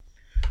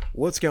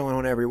What's going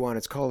on, everyone?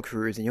 It's Cole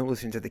Cruz, and you're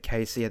listening to the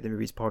KC at the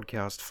Movies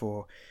podcast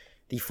for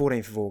the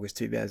 14th of August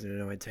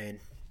 2019.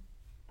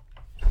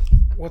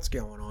 What's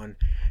going on?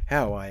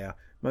 How are you?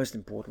 Most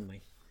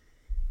importantly,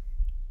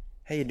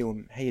 how you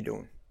doing? How you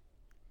doing?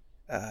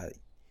 Uh,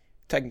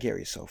 Taking care of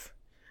yourself.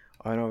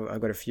 I know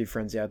I've got a few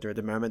friends out there at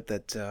the moment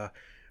that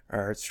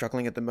are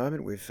struggling at the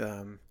moment with,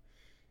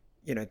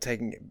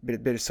 taking a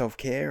bit of self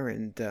care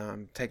and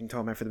taking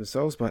time out for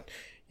themselves. But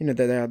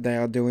they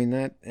are doing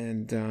that,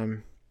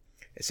 and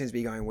it seems to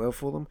be going well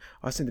for them.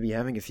 I seem to be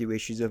having a few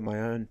issues of my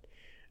own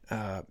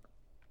uh,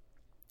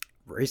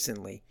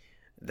 recently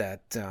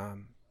that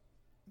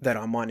that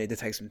I might need to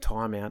take some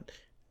time out.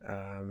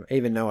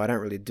 Even though I don't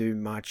really do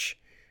much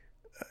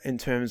in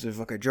terms of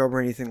like a job or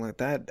anything like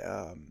that.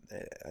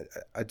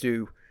 I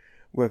do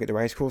work at the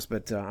race course,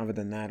 but other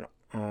than that,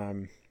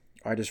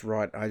 I just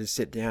write. I just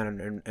sit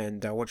down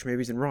and watch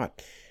movies and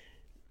write.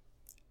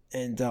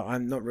 And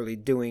I'm not really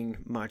doing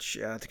much,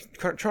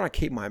 trying to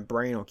keep my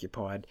brain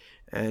occupied.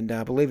 And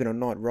believe it or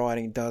not,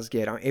 writing does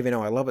get, even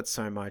though I love it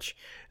so much,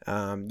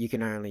 you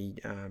can only,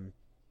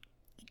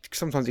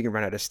 sometimes you can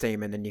run out of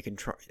steam, and then you can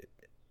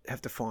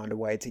have to find a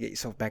way to get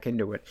yourself back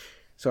into it.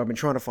 So I've been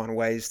trying to find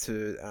ways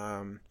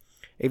to,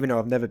 even though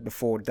I've never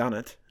before done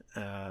it,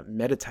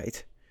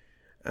 meditate.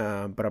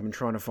 But I've been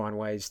trying to find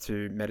ways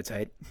to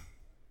meditate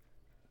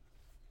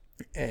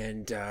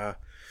and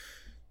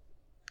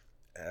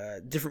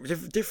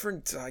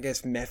different, I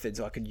guess, methods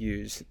I could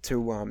use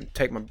to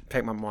take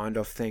my mind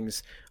off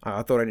things.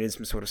 I thought I needed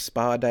some sort of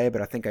spa day,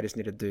 but I think I just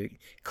needed to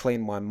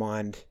clean my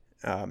mind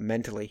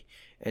mentally.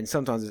 And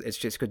sometimes it's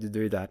just good to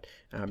do that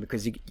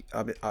because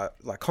I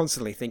like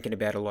constantly thinking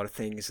about a lot of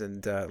things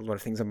and a lot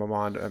of things on my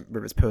mind,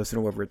 whether it's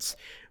personal, whether it's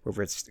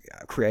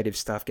creative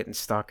stuff getting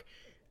stuck.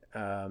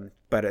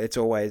 But it's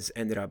always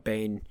ended up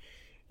being.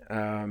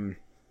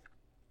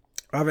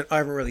 I haven't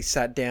really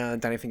sat down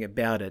and done anything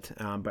about it,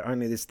 but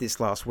only this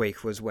last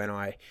week was when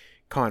I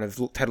kind of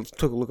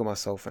took a look at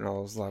myself, and I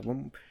was like,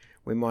 well,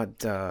 we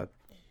might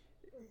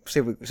see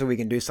if we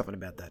can do something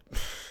about that.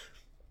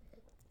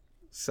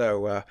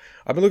 So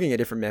I've been looking at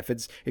different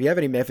methods. If you have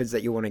any methods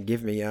that you want to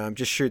give me,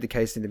 just shoot the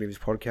Case in the Movies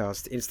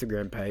podcast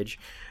Instagram page.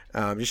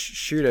 Just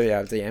shoot a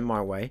DM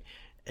my way,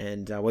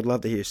 and I would love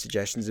to hear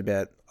suggestions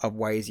about of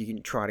ways you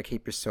can try to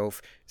keep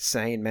yourself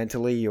sane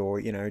mentally,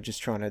 or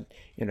just trying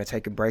to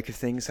take a break of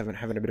things,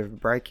 having a bit of a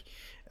break.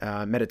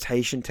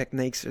 Meditation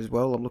techniques as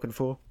well. I'm looking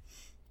for.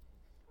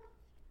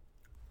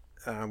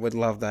 Would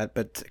love that,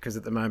 but because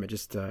at the moment,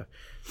 just it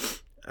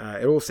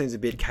all seems a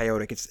bit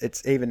chaotic.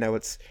 It's even though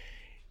it's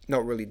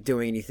not really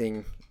doing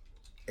anything,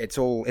 it's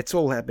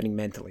all happening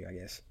mentally, I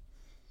guess.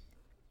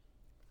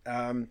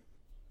 On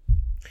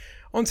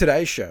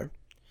today's show,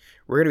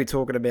 we're going to be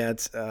talking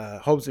about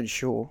Hobbs and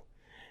Shaw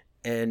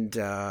and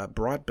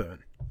Brightburn.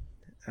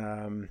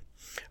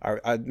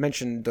 I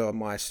mentioned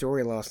my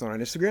story last night on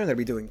Instagram that I'll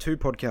be doing 2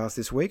 podcasts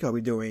this week. I'll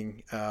be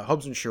doing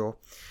Hobbs and Shaw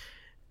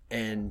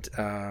and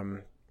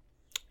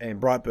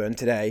Brightburn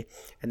today,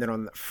 and then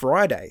on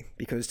Friday,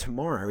 because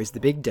tomorrow is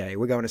the big day,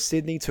 we're going to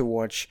Sydney to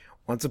watch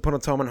Once Upon a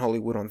Time in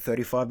Hollywood on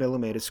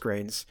 35mm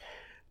screens.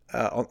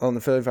 On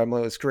the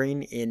 35mm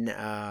screen in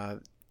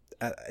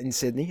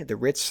Sydney at the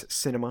Ritz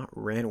Cinema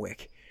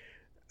Randwick.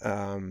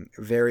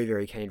 Very,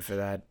 very keen for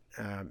that.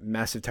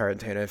 Massive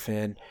Tarantino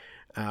fan.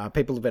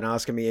 People have been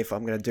asking me if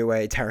I'm going to do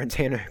a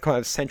Tarantino kind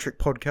of centric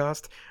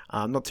podcast.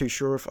 I'm not too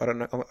sure if I'm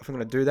going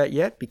to do that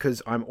yet,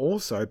 because I'm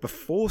also,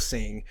 before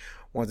seeing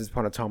Once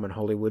Upon a Time in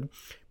Hollywood,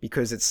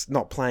 because it's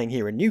not playing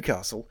here in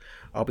Newcastle,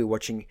 I'll be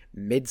watching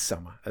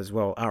Midsommar as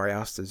well, Ari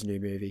Aster's new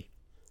movie,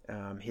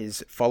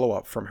 his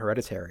follow-up from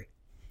Hereditary.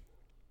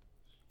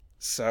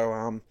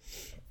 So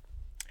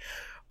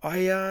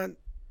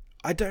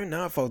I don't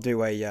know if I'll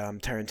do a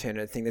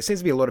Tarantino thing. There seems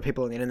to be a lot of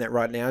people on the internet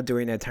right now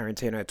doing their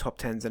Tarantino top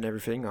 10s and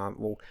everything.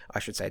 Well, I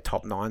should say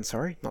top 9,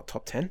 sorry, not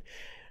top 10.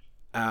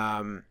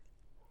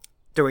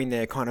 Doing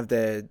their kind of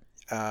their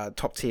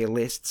top tier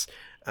lists.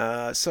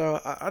 So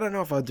I don't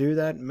know if I'll do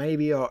that.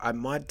 Maybe I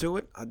might do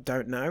it. I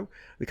don't know,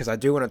 because I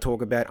do want to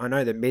talk about. I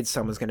know that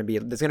Midsommar's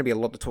there's going to be a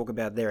lot to talk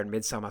about there in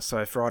Midsommar.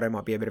 So Friday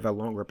might be a bit of a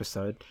longer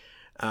episode.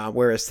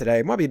 Whereas today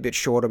it might be a bit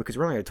shorter, because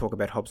we're only going to talk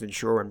about Hobbs and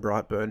Shaw and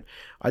Brightburn.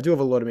 I do have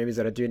a lot of movies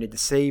that I do need to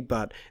see,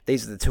 but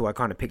these are the 2 I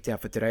kind of picked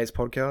out for today's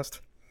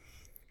podcast.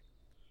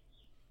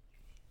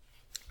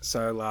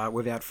 So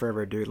without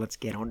further ado, let's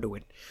get on to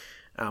it.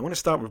 I want to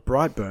start with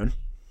Brightburn.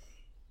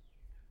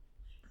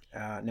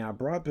 Now,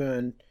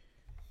 Brightburn,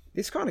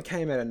 this kind of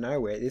came out of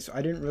nowhere.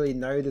 I didn't really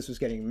know this was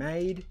getting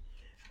made.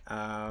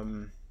 I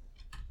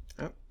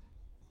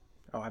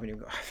haven't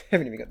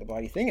even got the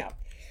bloody thing up.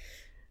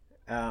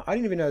 I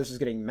didn't even know this was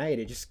getting made.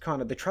 It just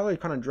the trailer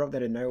kind of dropped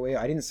out of nowhere.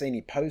 I didn't see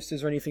any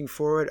posters or anything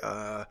for it.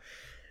 I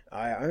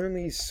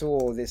only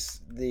saw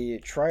the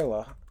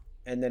trailer,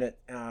 and then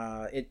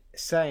it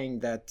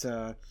saying that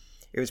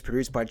it was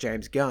produced by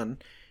James Gunn,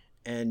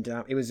 and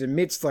it was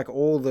amidst like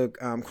all the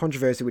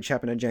controversy which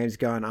happened to James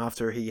Gunn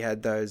after he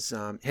had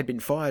had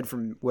been fired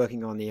from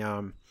working on the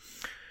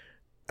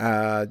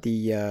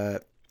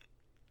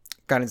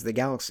Guardians of the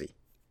Galaxy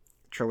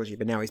trilogy,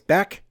 but now he's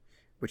back,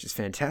 which is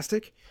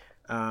fantastic.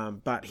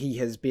 But he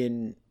has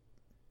been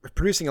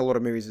producing a lot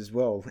of movies as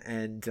well,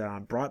 and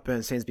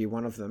Brightburn seems to be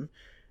one of them.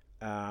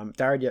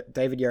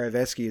 David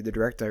Yarovesky, the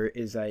director,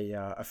 is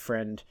a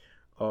friend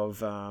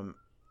of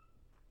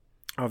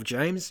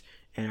James,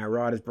 and our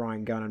writers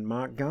Brian Gunn and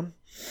Mark Gunn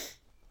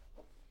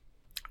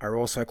are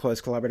also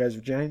close collaborators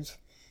with James.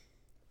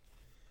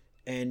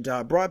 And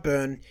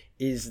Brightburn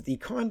is the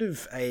kind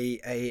of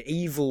a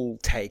evil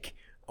take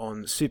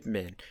on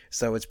Superman.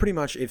 So it's pretty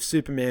much if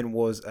Superman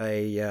was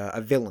a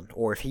villain,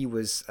 or if he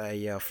was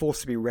a force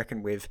to be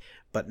reckoned with,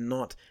 but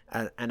not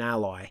an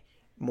ally,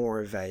 more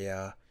of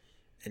an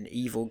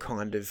evil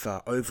kind of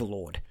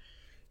overlord.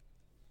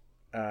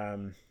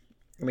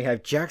 We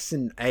have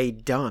Jackson A.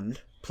 Dunn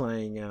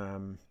playing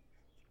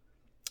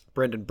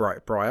Brendan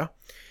Breyer,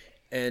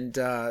 and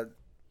the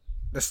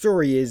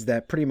story is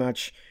that pretty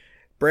much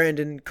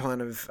Brandon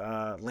kind of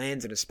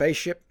lands in a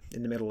spaceship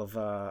in the middle of,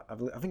 I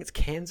think it's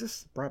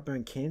Kansas,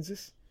 Brightburn,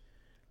 Kansas,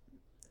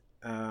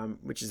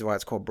 which is why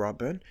it's called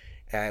Brightburn.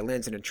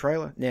 Lands in a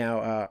trailer,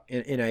 now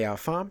in a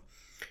farm,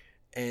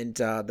 and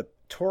the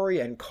Tori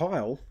and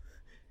Kyle,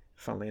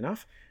 funnily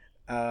enough,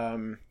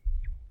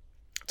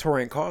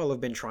 Tori and Kyle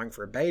have been trying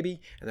for a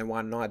baby, and then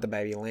one night the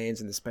baby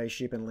lands in the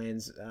spaceship and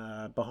lands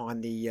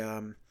behind the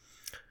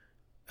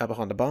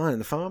barn in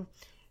the farm,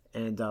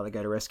 and they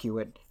go to rescue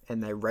it,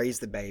 and they raise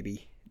the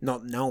baby,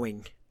 not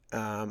knowing,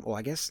 I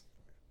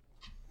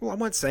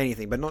won't say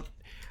anything, but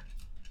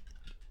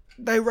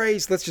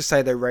let's just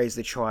say they raise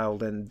the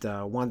child, and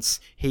once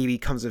he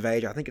becomes of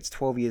age, I think it's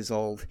 12 years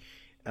old,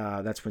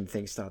 that's when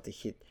things start to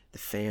hit the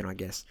fan, I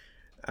guess.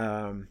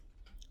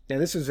 Now,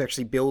 this was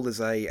actually billed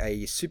as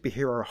a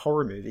superhero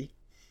horror movie,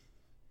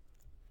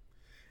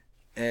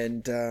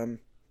 and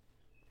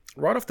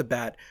right off the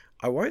bat,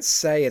 I won't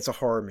say it's a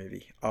horror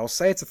movie. I'll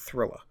say it's a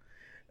thriller.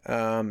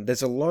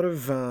 There's a lot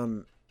of...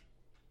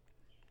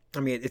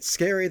 it's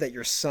scary that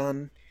your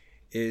son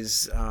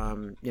is,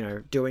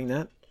 doing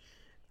that.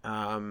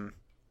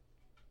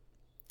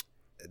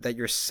 That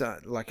your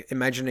son, like,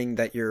 imagining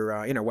that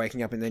you're,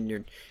 waking up and then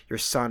your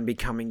son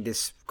becoming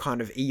this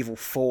kind of evil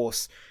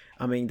force.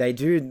 They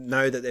do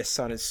know that their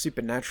son is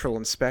supernatural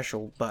and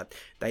special, but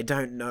they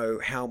don't know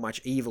how much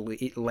evil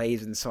it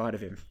lays inside of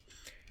him.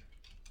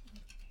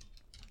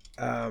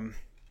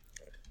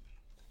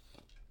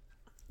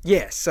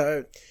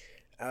 So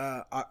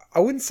I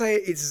wouldn't say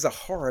it's a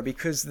horror,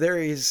 because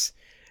there's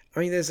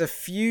a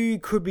few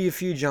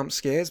jump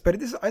scares, but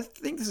I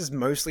think this is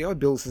mostly, I would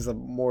build this as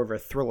more of a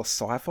thriller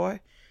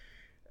sci-fi.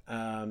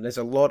 There's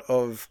a lot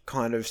of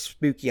kind of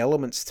spooky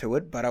elements to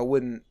it, but I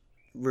wouldn't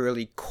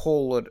really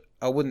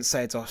I wouldn't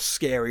say it's a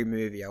scary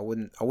movie. I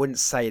wouldn't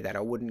say that.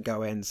 I wouldn't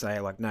go in and say,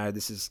 like, no,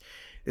 this is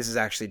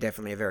actually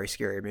definitely a very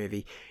scary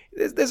movie.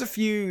 There's a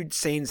few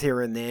scenes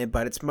here and there,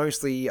 but it's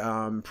mostly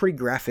pretty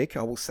graphic.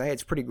 I will say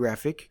it's pretty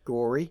graphic,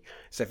 gory.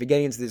 So if you're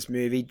getting into this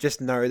movie,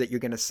 just know that you're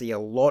going to see a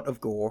lot of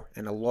gore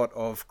and a lot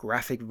of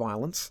graphic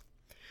violence.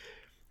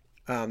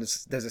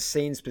 There's a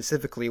scene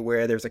specifically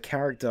where there's a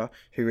character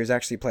who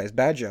actually plays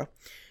Badger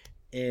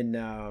in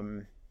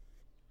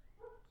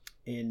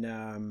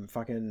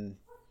fucking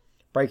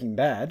Breaking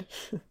Bad.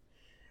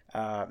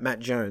 Matt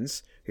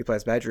Jones, who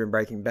plays Badger in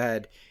Breaking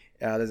Bad.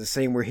 There's a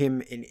scene where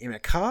him in a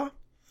car,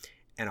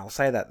 and I'll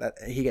say that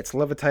he gets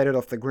levitated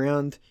off the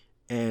ground,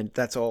 and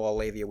that's all I'll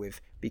leave you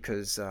with,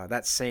 because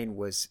that scene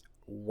was,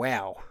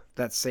 wow,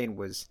 that scene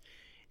was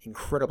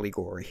incredibly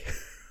gory.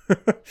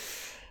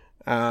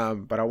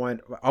 But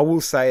I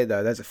will say,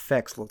 though, those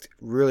effects looked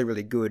really,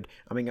 really good.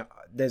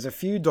 There's a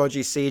few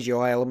dodgy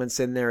CGI elements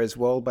in there as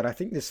well, but I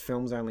think this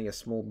film's only a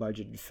small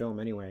budgeted film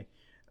anyway.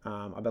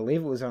 I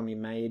believe it was only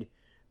made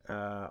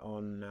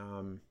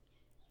on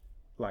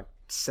like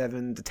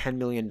 $7 to $10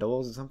 million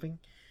or something.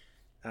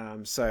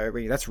 So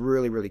that's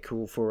really, really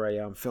cool for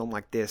a film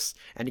like this.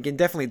 And you can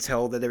definitely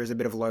tell that there is a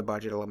bit of low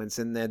budget elements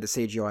in there. The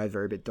CGI is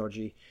very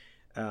dodgy.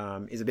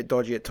 Is a bit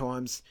dodgy at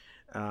times.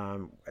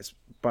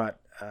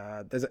 But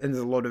there's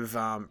a lot of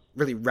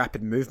really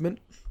rapid movement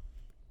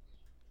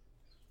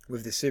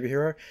with this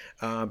superhero.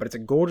 But it's a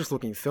gorgeous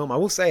looking film. I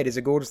will say it is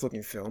a gorgeous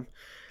looking film.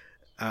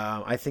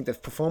 I think the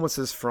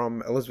performances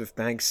from Elizabeth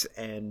Banks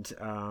and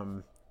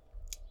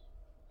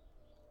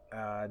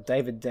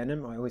David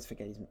Denham, I always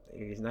forget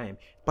his name,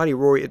 Buddy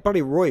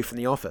Roy from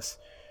The Office.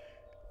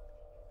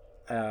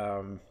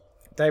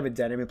 David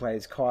Denham, who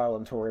plays Kyle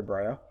and Tori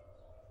Breyer,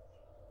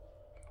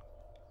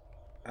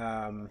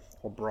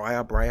 or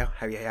Breyer,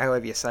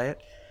 however you say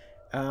it.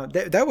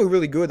 They were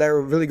really good. They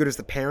were really good as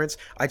the parents.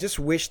 I just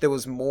wish there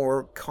was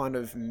more kind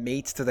of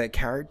meat to their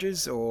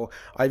characters, or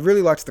I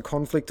really liked the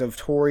conflict of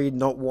Tori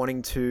not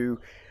wanting to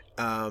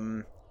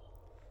hurt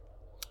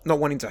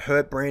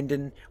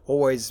Brandon,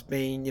 always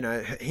being,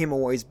 him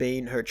always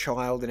being her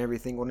child and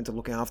everything, wanting to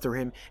look after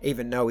him,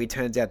 even though he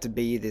turns out to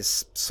be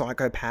this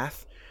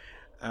psychopath.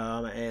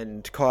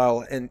 And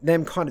Kyle and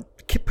them kind of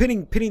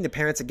pitting the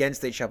parents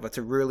against each other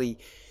to really,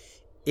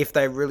 if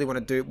they really want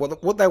to do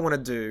what they want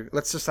to do,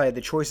 let's just say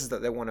the choices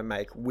that they want to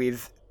make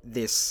with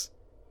this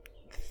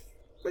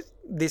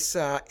this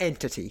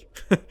entity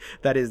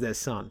that is their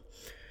son.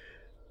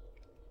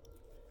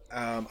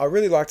 I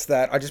really liked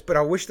that. But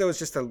I wish there was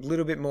just a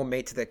little bit more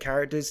meat to their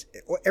characters.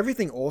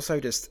 Everything also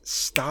just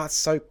starts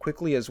so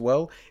quickly as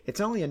well.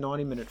 It's only a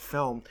 90-minute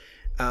film.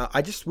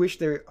 I just wish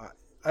there.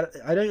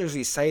 I don't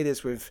usually say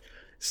this with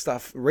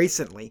stuff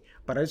recently,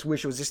 but I just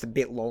wish it was just a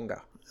bit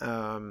longer.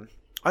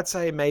 I'd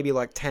say maybe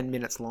like 10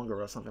 minutes longer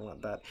or something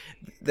like that.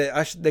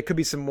 There could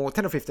be some more,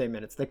 10 or 15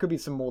 minutes. There could be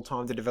some more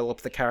time to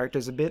develop the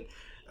characters a bit.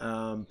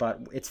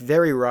 But it's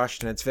very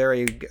rushed and it's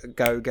very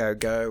go, go,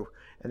 go.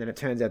 And then it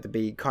turns out to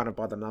be kind of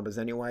by the numbers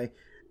anyway.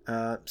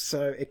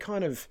 So it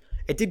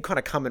did kind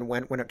of come and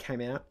went when it came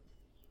out.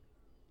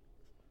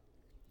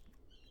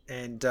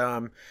 And,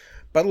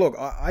 but look,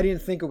 I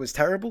didn't think it was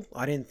terrible.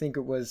 I didn't think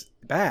it was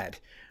bad.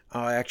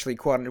 I actually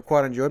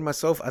quite enjoyed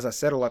myself. As I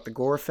said, I like the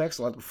gore effects.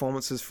 I like the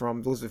performances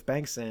from Elizabeth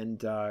Banks and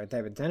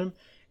David Tennant,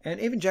 and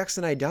even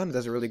Jackson A. Dunn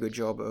does a really good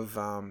job of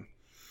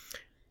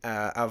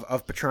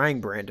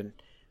portraying Brandon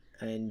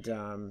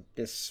and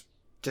this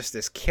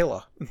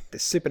killer,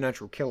 this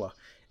supernatural killer.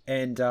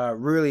 And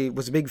really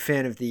was a big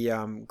fan of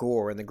the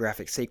gore and the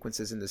graphic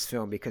sequences in this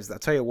film, because I'll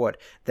tell you what,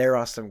 there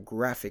are some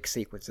graphic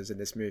sequences in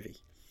this movie.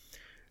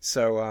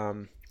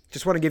 So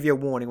just want to give you a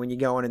warning when you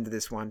go on into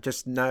this one.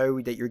 Just know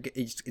that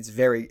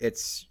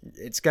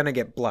it's gonna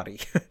get bloody.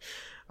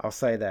 I'll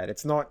say that.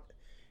 It's not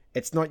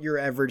your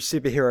average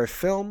superhero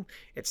film.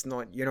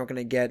 You're not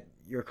gonna get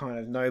your kind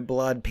of no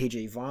blood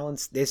PG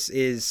violence. This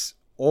is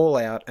all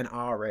out an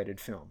R-rated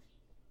film.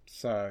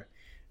 So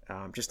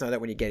just know that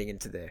when you're getting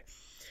into there.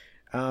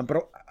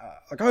 But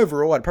like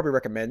overall, I'd probably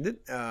recommend it.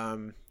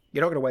 You're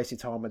not going to waste your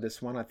time with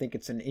this one. I think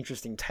it's an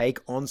interesting take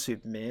on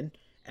Superman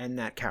and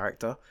that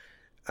character.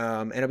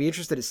 And I'll be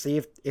interested to see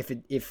if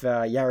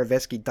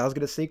Yarovesky does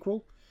get a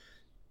sequel.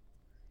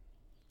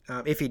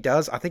 If he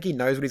does, I think he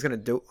knows what he's going to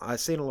do. I've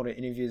seen a lot of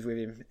interviews with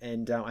him,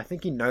 and I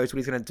think he knows what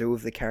he's going to do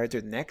with the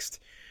character next.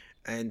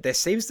 And there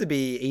seems to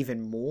be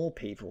even more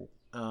people.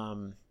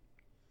 I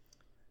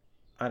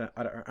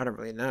don't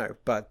really know,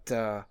 but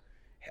I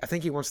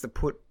think he wants to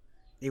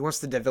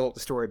develop the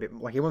story a bit.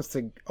 Like, he wants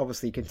to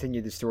obviously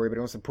continue the story, but he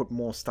wants to put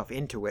more stuff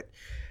into it,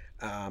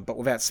 but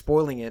without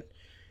spoiling it.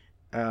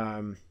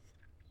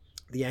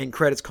 The end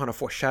credits kind of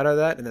foreshadow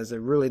that, and there's a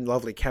really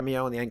lovely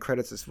cameo in the end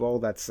credits as well.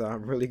 That's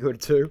really good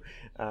too.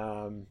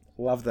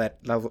 Love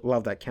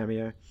that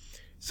cameo.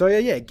 So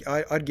yeah,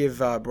 I'd give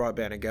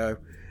Brightburn a go.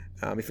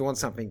 If you want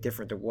something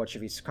different to watch,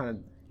 if you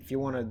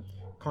want to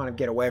kind of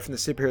get away from the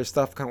superhero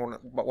stuff,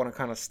 but want to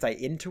kind of stay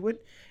into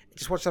it,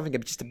 just watch something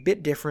just a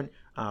bit different.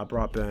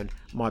 Brightburn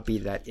might be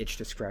that itch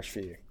to scratch for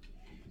you.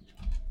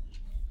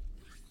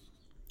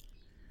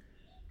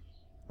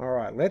 All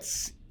right,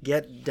 let's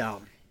get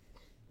dumb.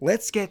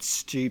 Let's get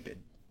stupid.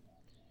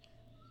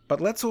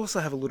 But let's also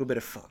have a little bit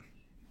of fun.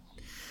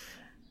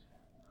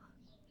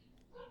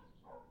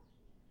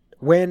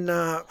 When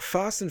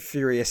Fast and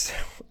Furious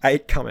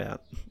 8 come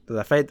out,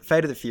 the Fate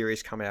of the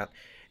Furious come out,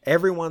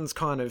 everyone's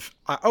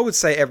I would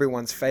say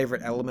everyone's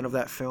favorite element of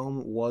that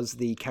film was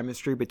the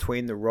chemistry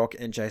between The Rock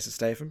and Jason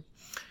Statham,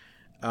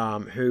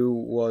 who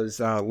was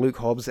Luke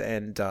Hobbs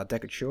and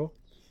Deckard Shaw.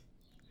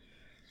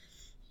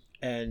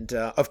 And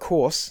of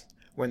course,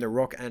 when The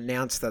Rock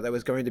announced that there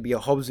was going to be a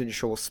Hobbs and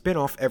Shaw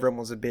spin-off, everyone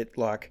was a bit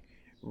like,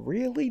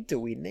 really? Do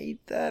we need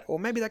that? Or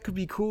maybe that could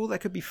be cool, that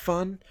could be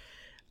fun.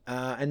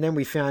 And then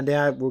we found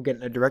out we're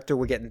getting a director.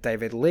 We're getting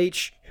David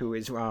Leitch, who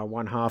is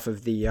one half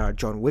of the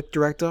John Wick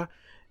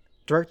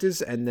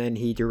directors, and then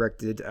he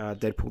directed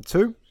Deadpool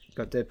 2.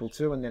 Got Deadpool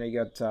 2, and then he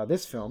got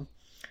this film.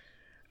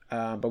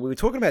 But we were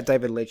talking about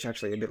David Leitch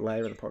actually a bit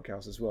later in the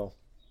podcast as well.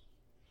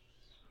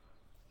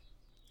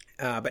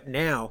 But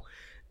now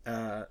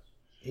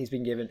he was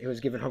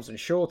given Hobbs and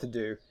Shaw to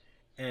do,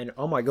 and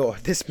oh my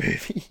god, this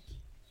movie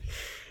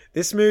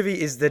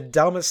is the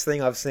dumbest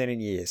thing I've seen in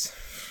years.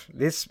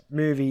 This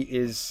movie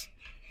is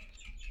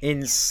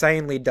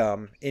insanely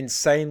dumb,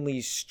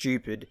 insanely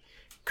stupid,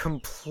 seems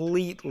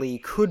completely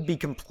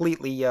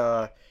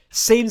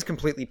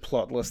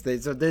plotless.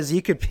 There's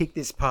you could pick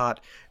this part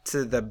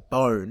to the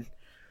bone,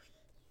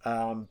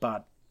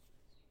 but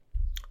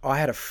I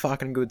had a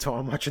fucking good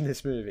time watching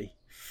this movie.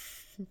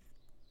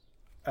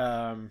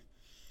 The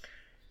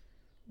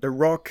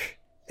Rock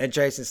and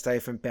Jason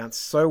Statham bounce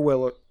so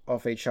well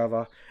off each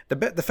other. The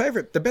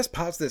best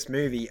parts of this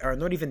movie are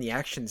not even the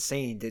action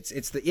scenes.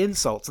 It's the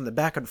insults and the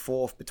back and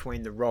forth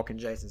between The Rock and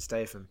Jason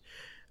Statham,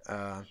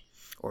 or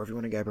if you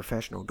want to go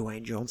professional,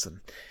 Dwayne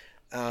Johnson,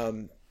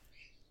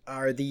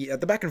 are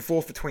the back and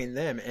forth between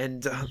them,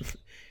 and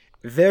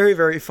very,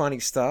 very funny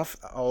stuff.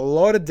 A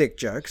lot of dick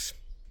jokes.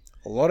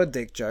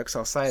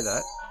 I'll say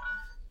that.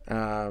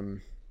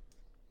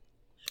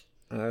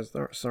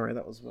 Sorry,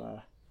 that was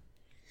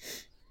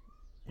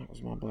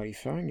my bloody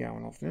phone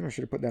going off then. I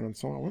should have put that on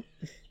silent.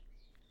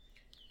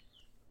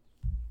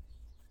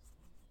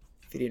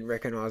 If you didn't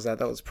recognise that,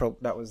 that was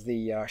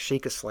the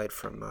Sheikah Slate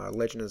from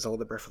Legend of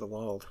Zelda Breath of the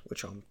Wild,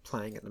 which I'm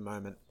playing at the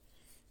moment.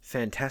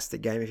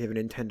 Fantastic game. If you have a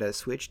Nintendo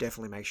Switch,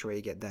 definitely make sure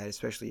you get that,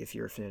 especially if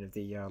you're a fan of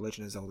the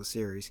Legend of Zelda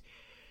series.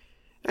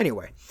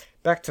 Anyway,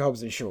 back to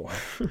Hobbs and Shaw.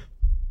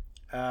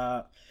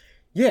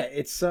 Yeah,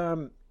 this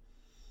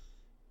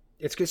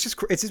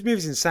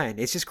movie's insane.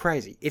 It's just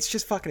crazy. It's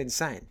just fucking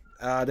insane.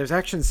 There's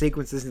action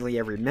sequences nearly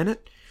every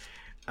minute.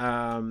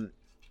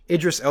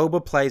 Idris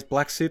Elba plays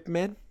Black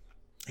Superman.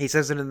 He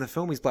says it in the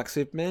film. He's Black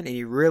Superman, and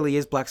he really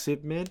is Black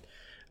Superman.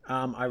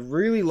 I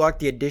really like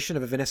the addition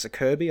of Vanessa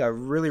Kirby. I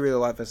really, really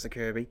like Vanessa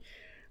Kirby.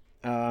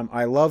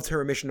 I loved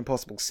her in Mission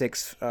Impossible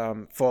 6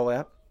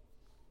 Fallout.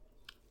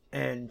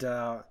 And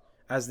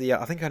as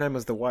I think her name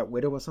was the White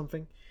Widow or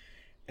something.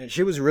 And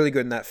she was really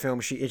good in that film.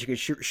 She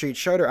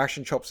showed her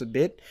action chops a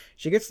bit.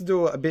 She gets to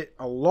do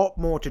a lot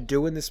more to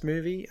do in this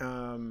movie.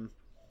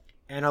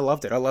 And I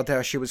loved it. I loved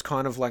how she was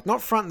kind of like,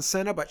 not front and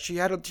center, but she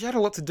had a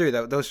lot to do.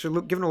 She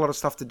was given a lot of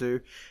stuff to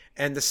do.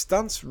 And the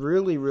stunts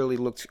really, really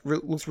looked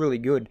really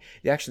good.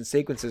 The action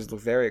sequences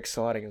look very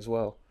exciting as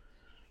well.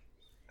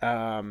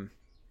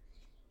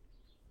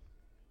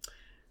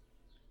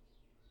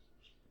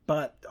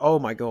 But, oh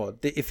my god.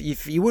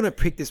 If you want to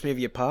pick this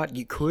movie apart,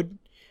 you could.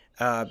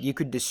 You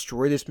could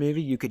destroy this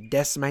movie. You could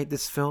decimate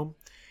this film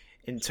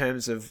in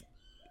terms of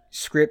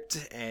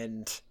script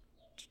and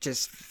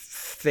just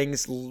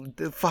things,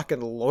 the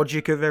fucking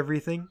logic of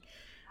everything.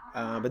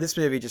 But this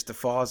movie just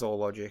defies all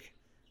logic.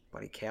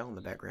 Bloody cow in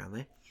the background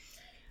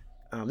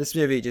there. This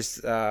movie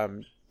just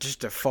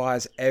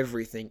defies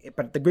everything.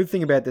 But the good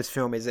thing about this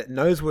film is it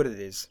knows what it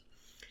is.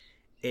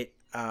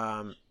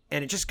 And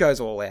it just goes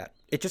all out.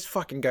 It just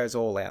fucking goes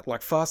all out.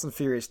 Like Fast and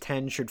Furious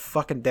 10 should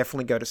fucking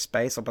definitely go to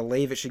space. I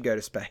believe it should go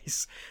to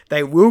space.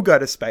 They will go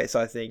to space,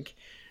 I think.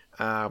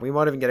 We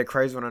might even get a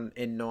crazy one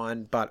in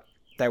 9, but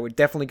they would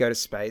definitely go to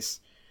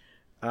space.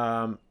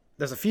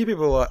 There's a few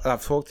people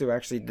I've talked to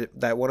actually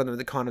that wanted them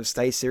to kind of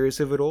stay serious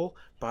with it all,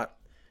 but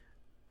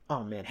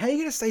oh man, how are you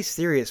going to stay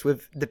serious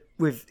with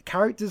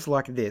characters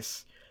like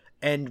this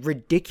and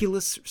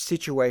ridiculous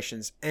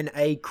situations and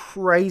a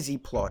crazy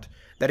plot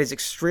that is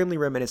extremely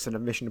reminiscent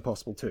of Mission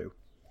Impossible 2?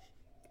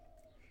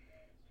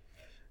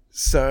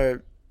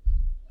 So,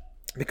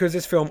 because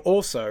this film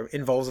also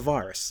involves a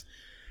virus,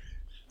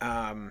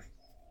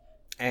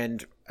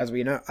 and as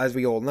we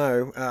all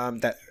know,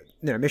 that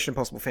Mission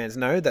Impossible fans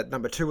know that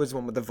number 2 is the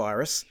one with the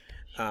virus.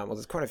 Well,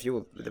 there's quite a few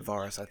with the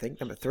virus, I think.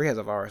 Number 3 has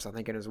a virus, I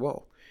think, in as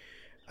well.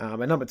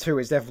 And number 2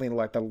 is definitely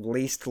like the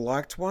least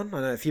liked one.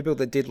 I know a few people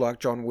that did like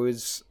John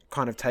Woo's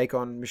kind of take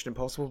on Mission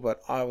Impossible,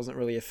 but I wasn't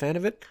really a fan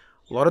of it.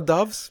 A lot of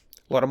doves,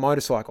 a lot of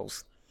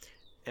motorcycles,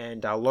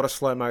 and a lot of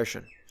slow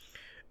motion.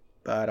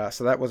 But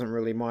so that wasn't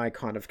really my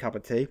kind of cup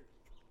of tea.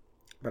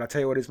 But I'll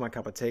tell you what is my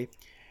cup of tea.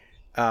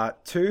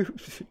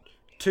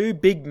 Two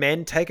big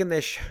men taking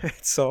their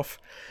shirts off,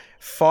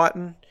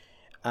 fighting,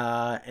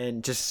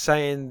 and just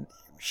saying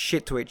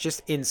shit to it,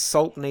 just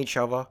insulting each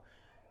other,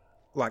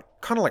 like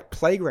kind of like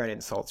playground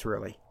insults,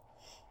 really,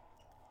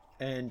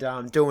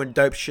 and doing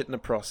dope shit in the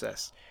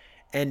process,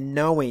 and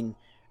knowing,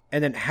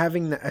 and then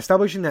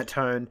establishing that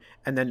tone,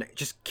 and then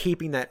just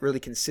keeping that really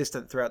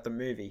consistent throughout the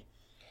movie.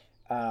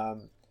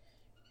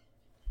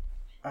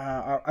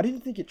 I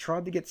didn't think it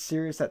tried to get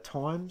serious at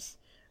times,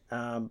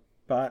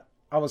 but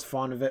I was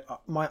fine with it.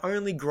 My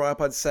only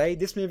gripe, I'd say,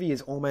 this movie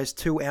is almost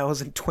 2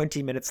 hours and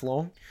 20 minutes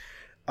long.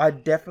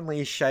 I'd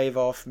definitely shave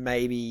off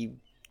maybe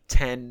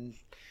 10.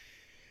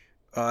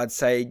 I'd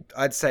say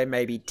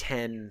maybe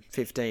 10,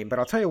 15. But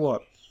I'll tell you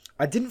what,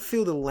 I didn't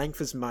feel the length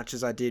as much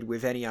as I did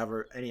with any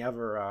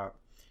other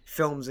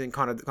films in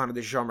kind of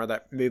the genre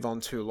that move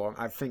on too long.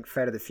 I think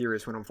Fate of the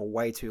Furious went on for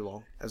way too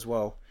long as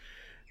well.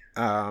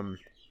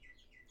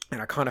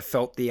 And I kind of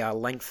felt the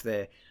length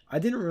there. I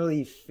didn't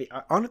really...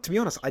 to be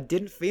honest, I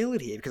didn't feel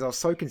it here because I was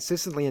so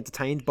consistently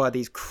entertained by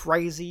these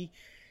crazy,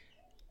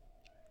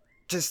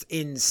 just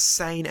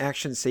insane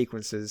action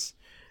sequences.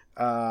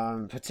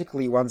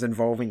 Particularly ones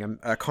involving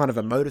a kind of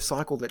a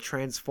motorcycle that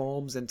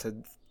transforms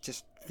into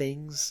just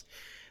things.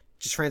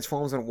 Just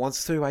transforms when it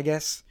wants to, I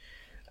guess.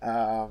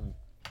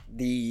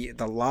 The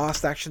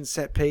last action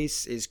set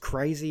piece is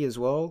crazy as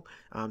well.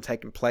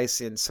 Taking place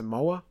in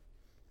Samoa.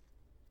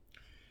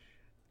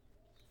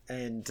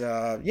 And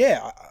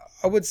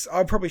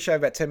I'd probably shave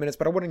about 10 minutes,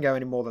 but I wouldn't go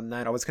any more than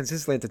that. I was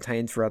consistently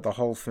entertained throughout the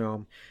whole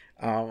film.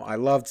 I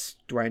loved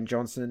Dwayne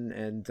Johnson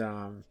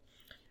and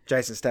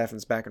Jason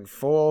Statham's back and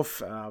forth.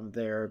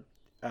 Their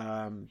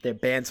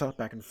banter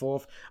back and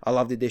forth. I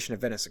love the addition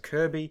of Vanessa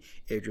Kirby.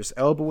 Idris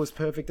Elba was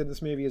perfect in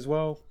this movie as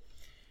well.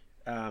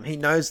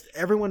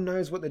 Everyone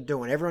knows what they're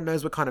doing. Everyone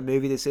knows what kind of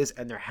movie this is,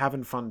 and they're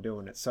having fun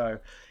doing it. So,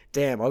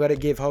 damn, I got to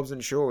give Hobbs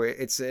and Shaw.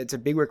 It's a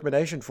big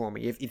recommendation for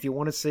me. If you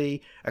want to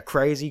see a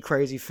crazy,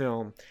 crazy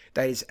film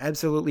that is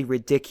absolutely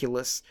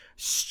ridiculous,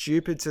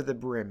 stupid to the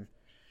brim,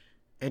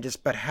 and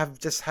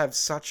have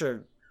such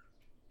a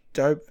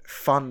dope,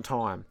 fun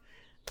time,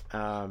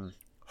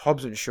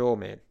 Hobbs and Shaw,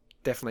 man,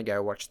 definitely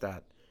go watch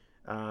that.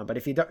 But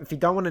if you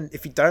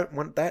don't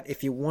want that,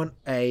 if you want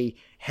a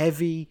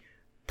heavy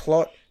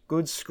plot,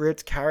 good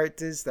script,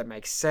 characters that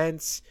make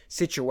sense,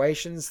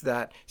 situations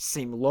that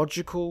seem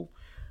logical,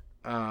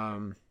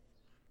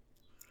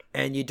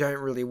 and you don't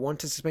really want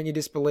to suspend your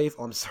disbelief,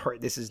 I'm sorry,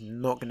 this is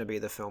not going to be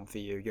the film for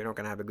you. You're not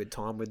going to have a good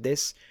time with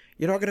this.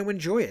 You're not going to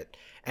enjoy it.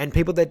 And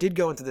people that did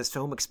go into this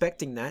film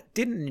expecting that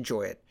didn't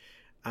enjoy it.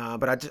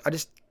 But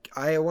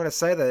I want to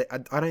say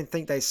that I don't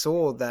think they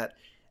saw that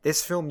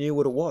this film knew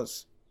what it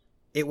was.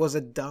 It was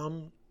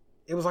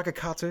like a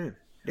cartoon.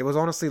 It was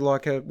honestly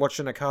like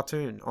watching a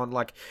cartoon on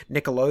like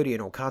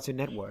Nickelodeon or Cartoon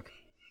Network.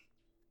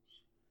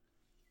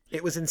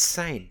 It was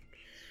insane.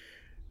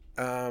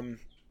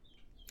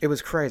 It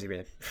was crazy,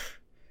 man.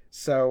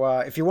 So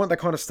if you want that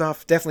kind of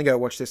stuff, definitely go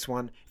watch this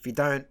one. If you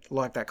don't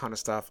like that kind of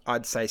stuff,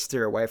 I'd say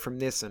steer away from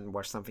this and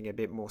watch something a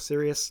bit more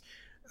serious.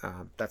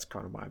 That's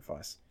kind of my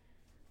advice.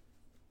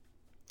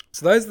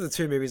 So those are the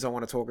two movies I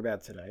want to talk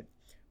about today.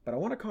 But I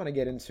want to kind of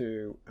get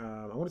into...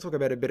 I want to talk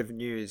about a bit of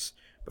news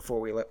before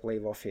we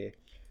leave off here.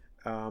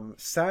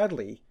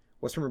 Sadly,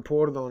 what's been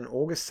reported on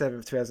August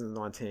 7th,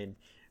 2019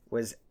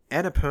 was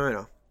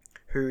Annapurna,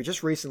 who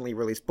just recently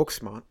released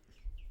Booksmart.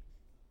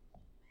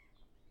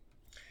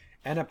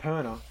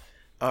 Annapurna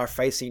are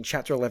facing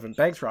Chapter 11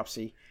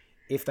 bankruptcy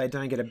if they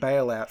don't get a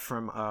bailout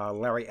from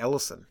Larry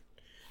Ellison.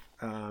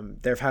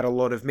 They've had a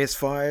lot of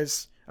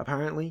misfires,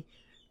 apparently,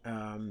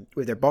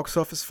 with their box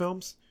office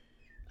films.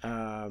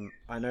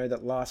 I know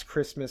that last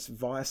Christmas,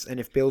 Vice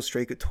and If Beale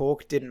Street Could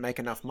Talk didn't make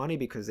enough money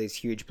because these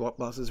huge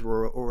blockbusters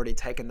were already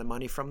taking the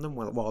money from them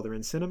while they're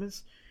in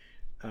cinemas.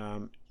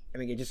 I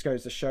mean, it just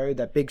goes to show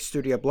that big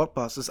studio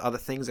blockbusters are the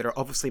things that are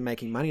obviously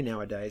making money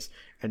nowadays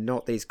and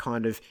not these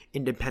kind of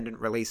independent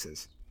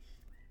releases.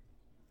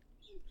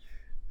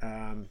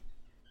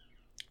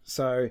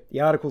 So the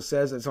article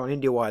says, it's on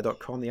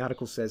IndieWire.com, the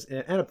article says,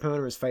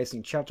 Annapurna is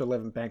facing Chapter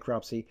 11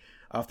 bankruptcy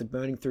after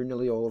burning through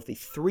nearly all of the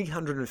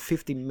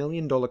 $350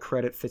 million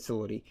credit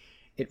facility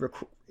it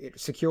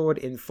secured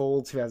in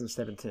fall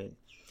 2017.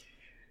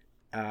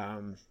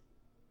 Now,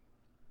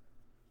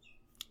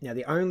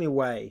 the only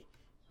way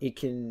it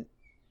can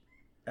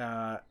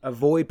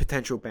avoid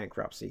potential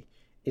bankruptcy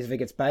is if it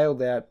gets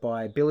bailed out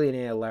by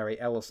billionaire Larry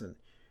Ellison,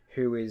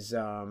 who is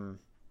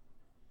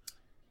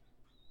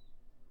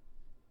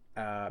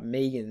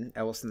Megan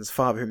Ellison's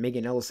father.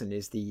 Megan Ellison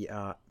is the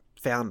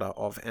founder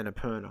of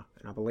Annapurna,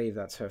 and I believe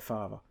that's her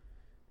father.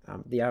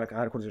 The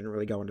article didn't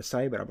really go on to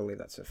say, but I believe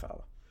that's her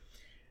father.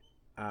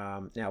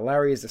 Now,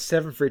 Larry is the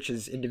seventh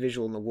richest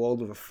individual in the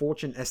world with a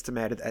fortune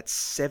estimated at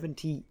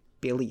 $70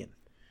 billion.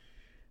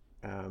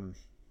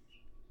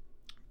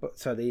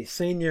 So the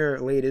senior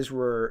leaders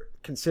were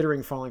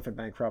considering filing for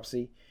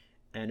bankruptcy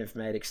and have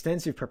made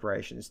extensive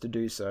preparations to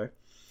do so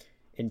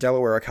in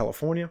Delaware or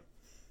California.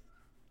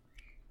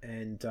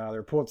 And the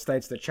report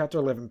states that Chapter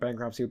 11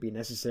 bankruptcy will be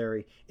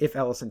necessary if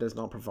Ellison does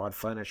not provide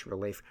financial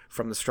relief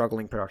from the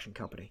struggling production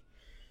company.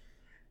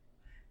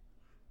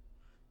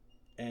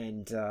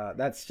 And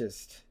that's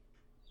just...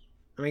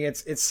 I mean,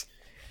 it's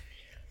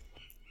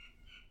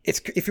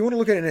if you want to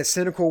look at it in a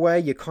cynical way,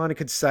 you kind of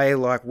could say,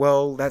 like,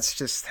 well, that's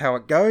just how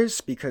it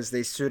goes, because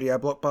these studio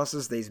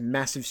blockbusters, these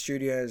massive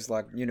studios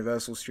like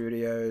Universal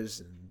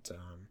Studios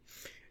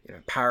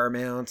and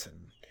Paramount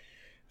and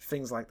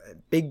things like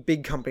that,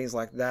 big companies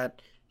like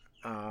that,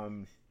 I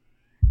mean,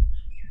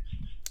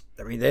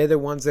 they're the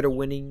ones that are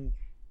winning,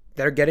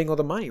 that are getting all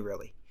the money,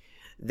 really.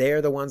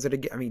 They're the ones that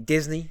are, I mean,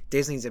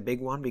 Disney's a big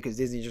one because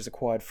Disney just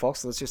acquired Fox,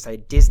 so let's just say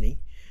Disney.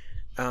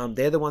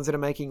 They're the ones that are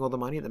making all the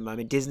money at the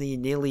moment. Disney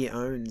nearly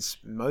owns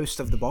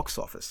most of the box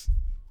office.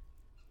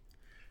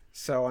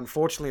 So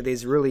unfortunately,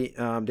 these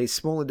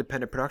small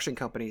independent production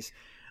companies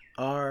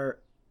are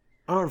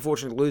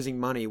unfortunately losing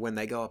money when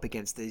they go up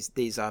against these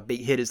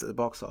big hitters at the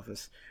box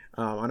office.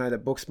 I know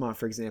that Booksmart,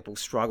 for example,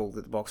 struggled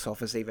at the box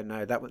office, even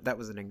though that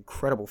was an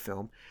incredible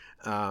film.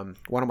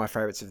 One of my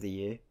favorites of the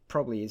year.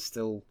 Probably is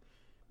still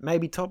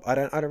maybe top. I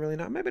don't really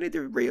know. Maybe I need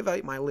to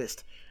reevaluate my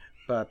list.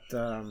 But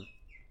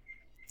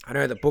I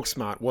know that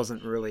Booksmart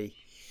wasn't really...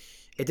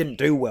 It didn't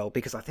do well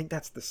because I think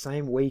that's the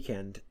same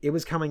weekend. It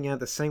was coming out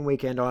the same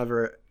weekend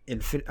either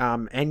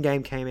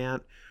Endgame came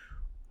out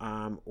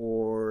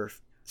or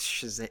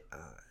Shazam...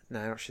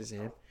 no, not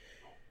Shazam.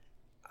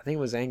 I think it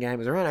was Endgame. It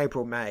was around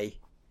April, May.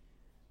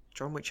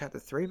 John Wick Chapter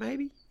 3,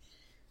 maybe?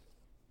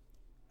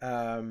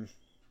 I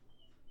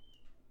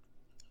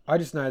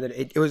just know that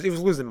it was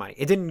losing money.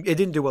 It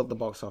didn't do well at the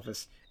box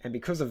office, and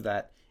because of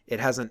that,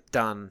 it hasn't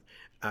done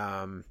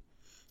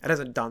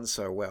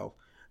so well.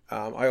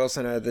 I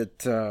also know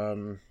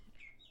that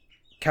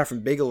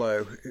Catherine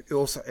Bigelow,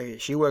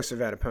 she works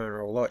with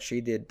Annapurna a lot. She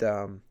did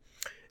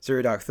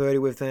Zero Dark 30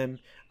 with them.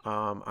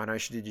 I know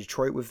she did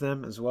Detroit with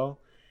them as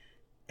well.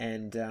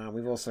 And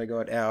we've also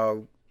got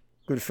our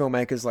good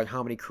filmmakers like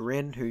Harmony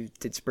Korine, who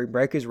did Spring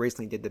Breakers,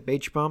 recently did The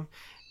Beach Bum,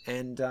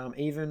 and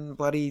even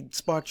bloody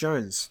Spike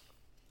Jonze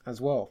as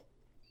well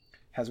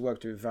has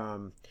worked with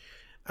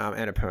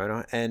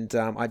Annapurna. And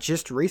I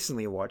just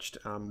recently watched,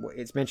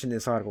 it's mentioned in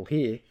this article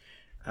here,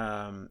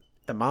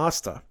 The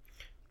Master.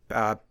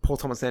 Paul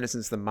Thomas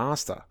Anderson's The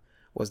Master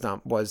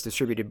was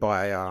distributed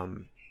by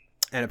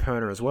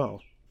Annapurna as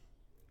well.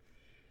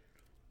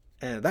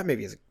 And that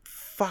movie is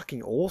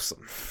fucking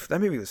awesome. That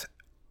movie was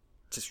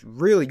just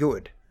really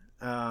good.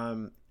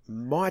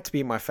 might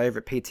be my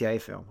favorite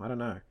PTA film. I don't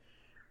know.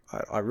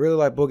 I really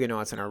like Boogie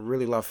Nights and I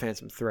really love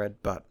Phantom Thread,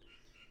 but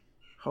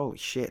holy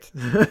shit.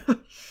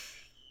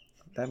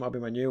 That might be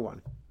my new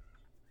one.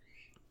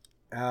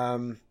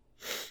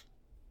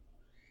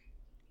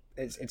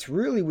 It's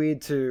really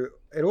weird to...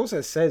 It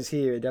also says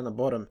here down the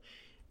bottom,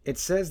 it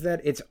says that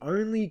it's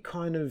only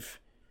kind of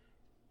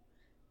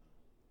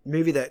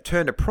movie that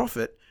turned a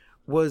profit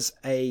was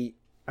a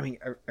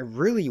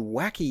really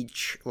wacky,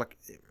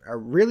 a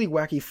really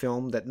wacky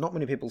film that not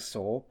many people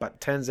saw,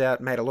 but turns out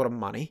made a lot of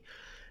money.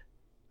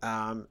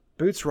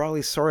 Boots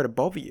Riley's Sorry to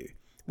Bother You,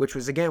 which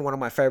was again one of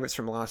my favorites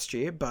from last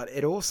year, but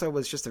it also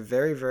was just a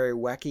very, very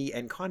wacky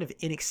and kind of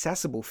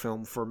inaccessible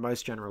film for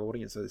most general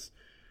audiences.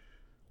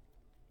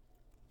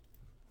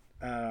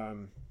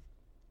 So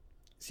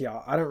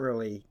yeah, I don't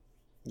really,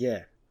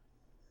 yeah.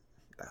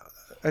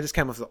 It just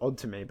came off the odd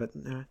to me, but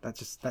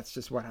that's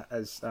just what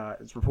is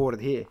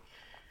reported here.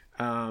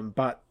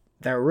 But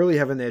they were really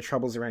having their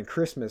troubles around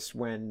Christmas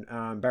when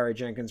Barry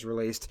Jenkins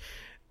released,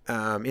 he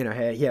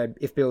had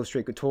If Beale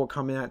Street Could Talk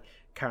come out,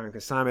 Karen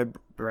Kusama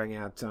bring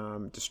out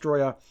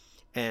Destroyer,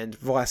 and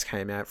Vice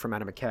came out from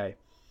Adam McKay,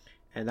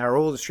 and they were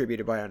all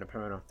distributed by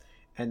Annapurna,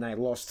 and they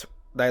lost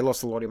a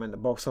lot of them in the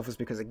box office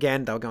because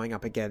again they were going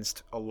up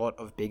against a lot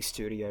of big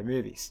studio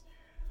movies.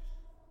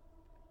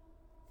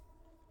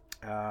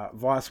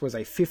 Vice was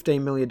a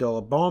 $15 million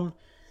bomb,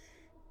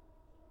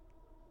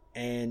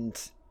 and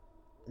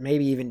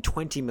maybe even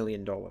 $20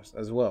 million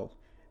as well.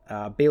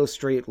 Beale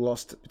Street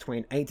lost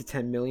between $8 to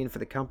 $10 million for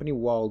the company,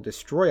 while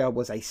Destroyer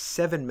was a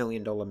 $7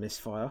 million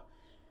misfire.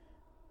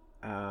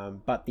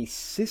 But the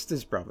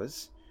Sisters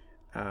Brothers,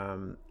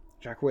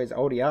 Jacques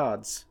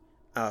Audiard's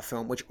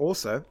film, which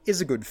also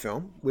is a good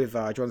film with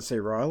John C.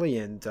 Reilly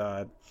and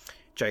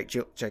Jake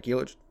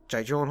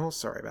Gyllenhaal.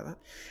 Sorry about that.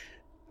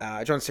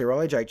 John C.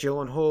 Reilly, Jake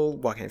Gyllenhaal,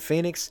 Joaquin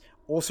Phoenix.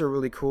 Also a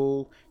really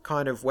cool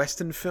kind of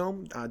Western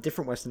film.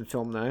 Different Western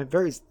film though.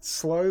 Very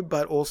slow,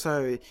 but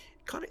also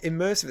kind of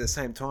immersive at the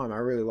same time. I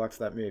really liked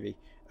that movie.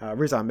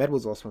 Riz Ahmed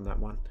was also in that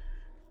one.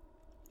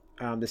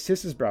 The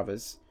Sisters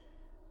Brothers,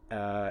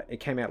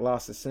 it came out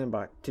last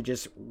December to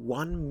just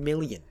 $1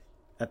 million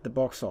at the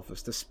box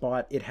office,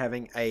 despite it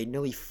having a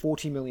nearly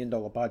 $40 million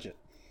budget.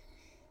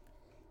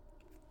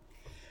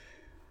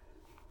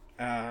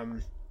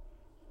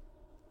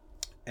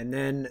 And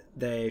then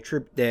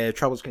their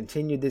troubles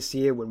continued this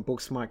year when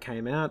Booksmart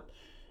came out.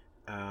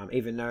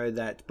 Even though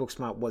that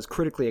Booksmart was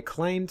critically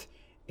acclaimed,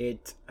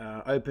 it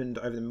opened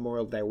over the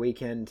Memorial Day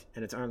weekend,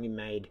 and it's only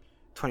made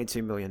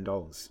 $22 million.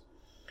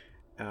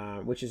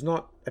 Which is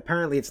not...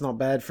 Apparently, it's not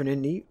bad for an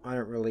indie. I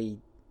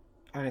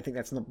don't think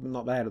that's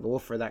not bad at all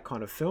for that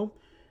kind of film.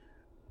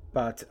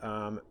 But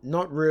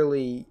not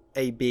really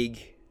a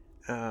big...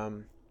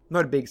 not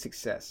a big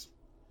success.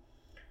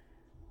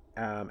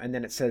 And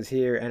then it says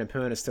here,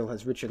 Annapurna still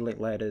has Richard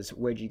Linklater's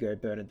Where'd You Go,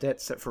 Bernadette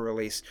set for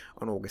release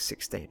on August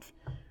 16th.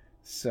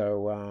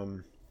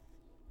 So,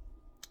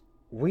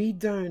 we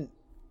don't...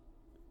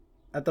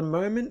 At the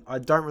moment, I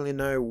don't really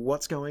know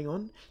what's going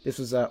on. This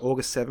was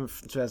August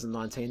 7th,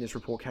 2019, this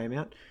report came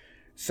out.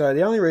 So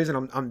the only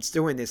reason I'm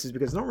doing this is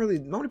because not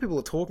many people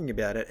are talking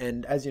about it.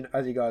 And as you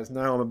guys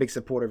know, I'm a big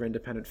supporter of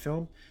independent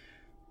film.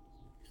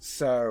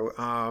 So,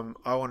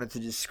 I wanted to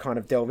just kind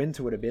of delve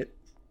into it a bit.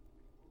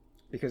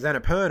 Because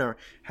Annapurna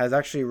has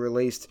actually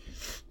released,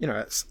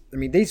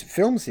 these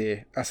films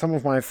here are some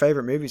of my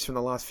favorite movies from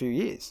the last few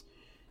years.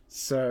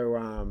 So,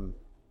 and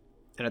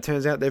it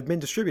turns out they've been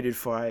distributed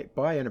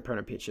by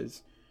Annapurna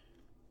Pictures.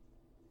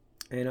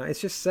 And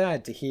it's just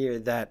sad to hear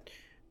that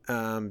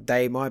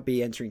they might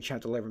be entering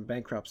Chapter 11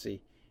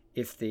 bankruptcy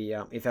if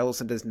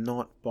Ellison does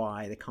not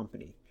buy the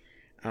company,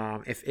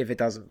 if it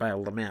doesn't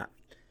bail them out.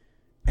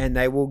 And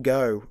they will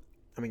go,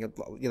 they're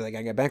going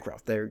to go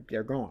bankrupt.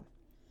 They're gone.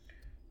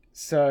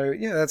 So,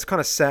 yeah, that's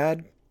kind of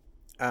sad.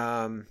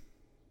 That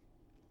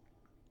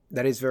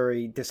is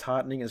very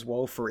disheartening as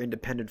well for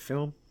independent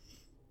film.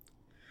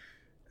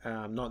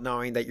 Not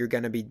knowing that you're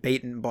going to be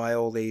beaten by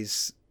all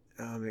these...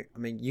 it's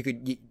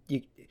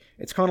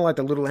kind of like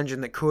the little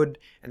engine that could,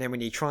 and then when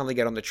you finally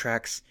get on the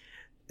tracks,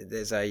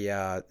 there's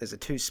a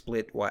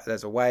two-split...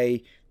 There's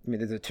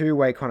a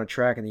two-way kind of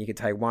track, and then you can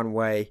take one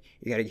way.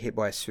 You got to get hit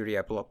by a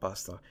studio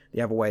blockbuster.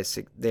 The other way is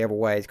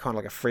kind of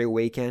like a free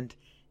weekend.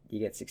 You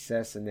get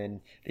success, and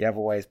then the other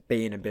way is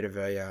being a bit of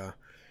a,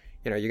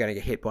 you're going to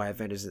get hit by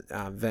Avengers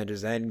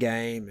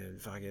Endgame and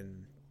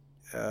fucking,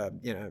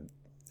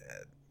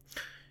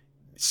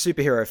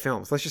 superhero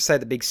films. Let's just say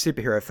the big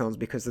superhero films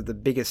because they're the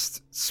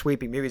biggest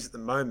sweeping movies at the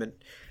moment.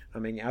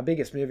 Our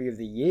biggest movie of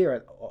the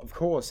year, of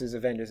course, is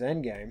Avengers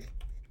Endgame,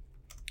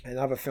 and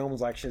other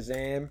films like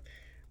Shazam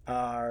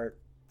are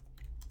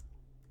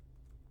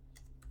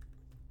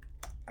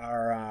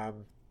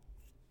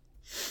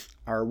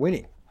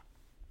winning.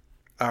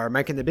 Are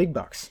making the big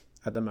bucks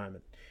at the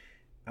moment.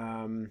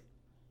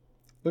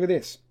 Look at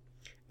this.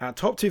 Our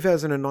top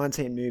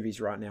 2019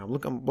 movies right now.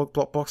 Look on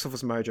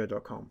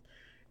boxofficemojo.com.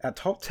 Our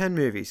top 10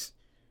 movies.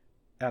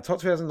 Our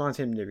top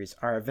 2019 movies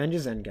are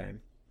Avengers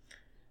Endgame,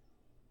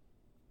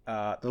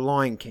 The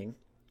Lion King,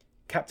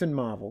 Captain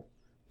Marvel,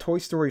 Toy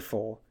Story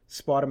 4,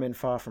 Spider-Man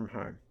Far From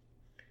Home.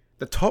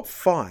 The top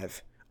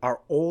 5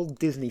 are all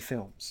Disney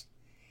films.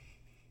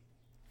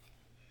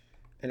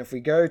 And if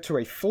we go to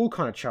a full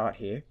kind of chart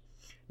here,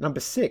 number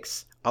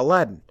 6,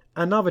 Aladdin,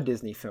 another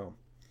Disney film.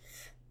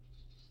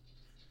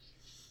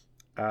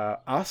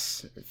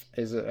 Us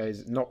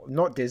is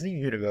not Disney,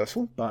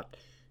 Universal, but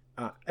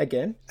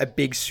again, a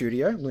big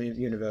studio,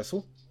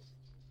 Universal.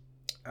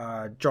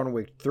 John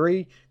Wick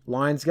 3,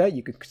 Lionsgate.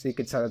 You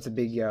could say that's a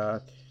big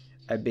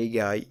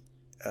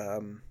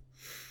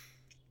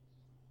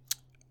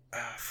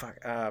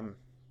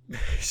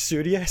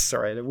studio.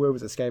 Sorry, the word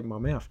was escaping my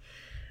mouth.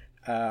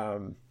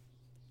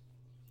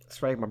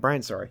 Escaping my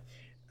brain. Sorry.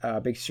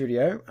 Big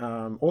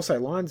studio. Also,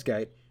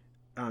 Lionsgate.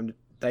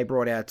 They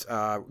brought out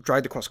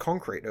Dragged Across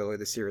Concrete earlier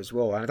this year as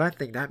well, and I don't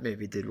think that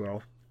movie did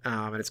well.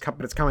 But it's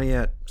coming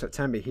out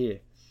September here.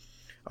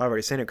 I've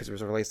already seen it because it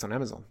was released on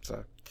Amazon.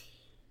 So,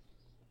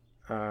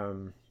 I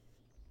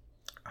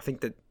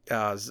think that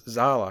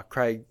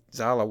Craig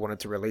Zala wanted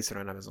to release it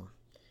on Amazon,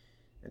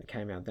 and it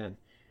came out then.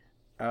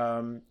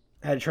 How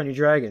to Train Your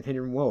Dragon,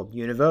 Hidden World,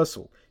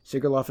 Universal.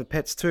 Secret Life of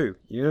Pets 2,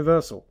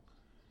 Universal.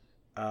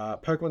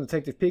 Pokemon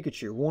Detective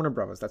Pikachu, Warner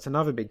Brothers. That's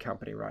another big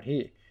company right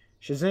here.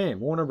 Shazam,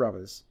 Warner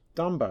Brothers.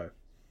 Dumbo.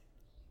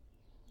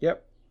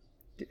 Yep.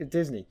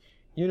 Disney.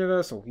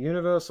 Universal,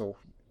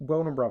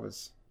 Warner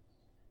Brothers.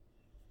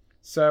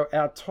 So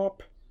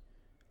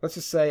let's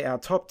just say our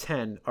top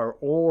 10 are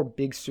all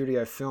big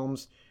studio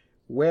films,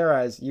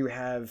 whereas you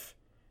have,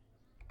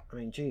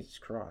 Jesus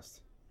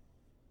Christ.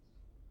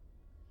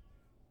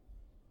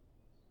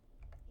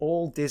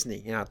 All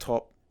Disney in our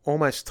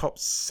almost top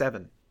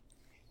 7.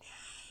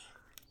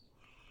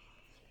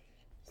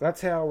 So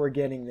that's how we're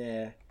getting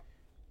there.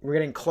 We're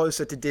getting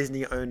closer to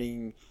Disney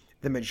owning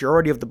the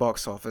majority of the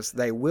box office.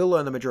 They will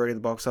own the majority of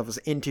the box office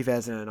in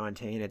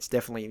 2019.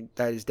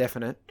 That is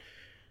definite.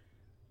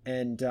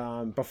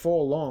 And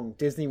before long,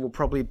 Disney will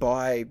probably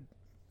buy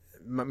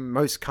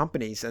most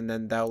companies, and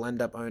then they'll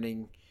end up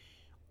owning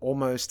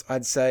almost,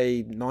 I'd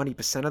say,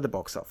 90% of the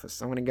box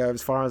office. I'm going to go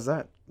as far as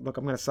that. Look,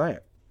 I'm going to say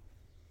it.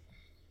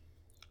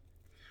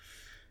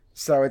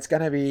 So it's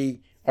going to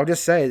be, I'll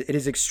just say it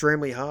is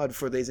extremely hard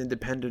for these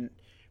independent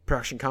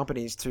production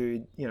companies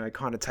to,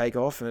 kind of take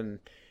off and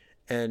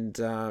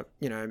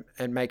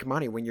make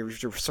money when you're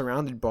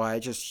surrounded by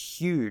just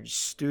huge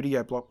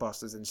studio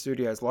blockbusters and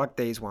studios like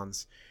these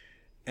ones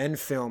and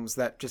films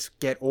that just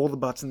get all the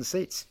butts in the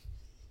seats.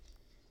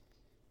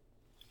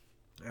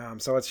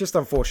 So it's just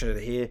unfortunate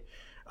to hear.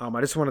 I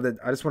just wanted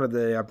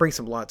to bring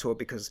some light to it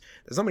because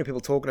there's not many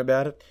people talking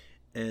about it,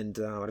 and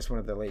I just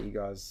wanted to let you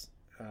guys,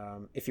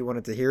 if you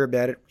wanted to hear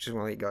about it, just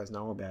want to let you guys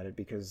know about it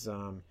because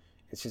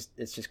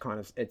it's just kind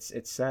of it's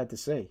sad to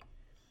see.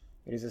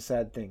 It is a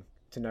sad thing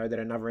to know that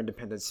another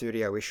independent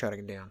studio is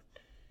shutting down.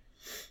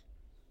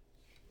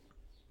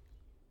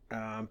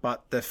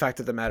 But the fact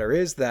of the matter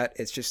is that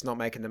it's just not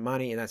making the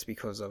money, and that's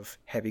because of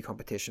heavy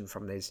competition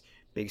from these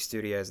big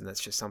studios, and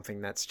that's just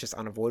something that's just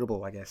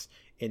unavoidable, I guess,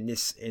 in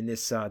this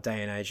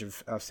day and age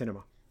of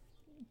cinema.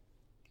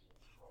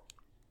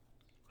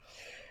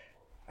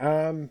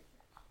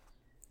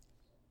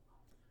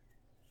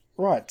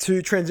 Right,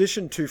 to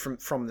transition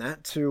from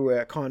that to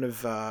a kind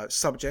of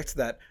subject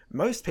that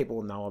most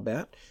people know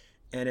about,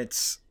 and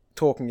it's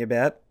talking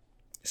about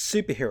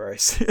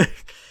superheroes.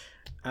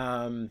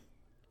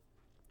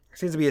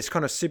 Seems to be a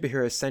kind of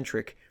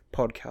superhero-centric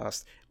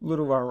podcast. A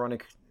little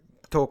ironic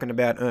talking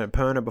about Ernest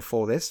Perner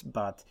before this,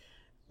 but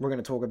we're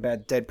going to talk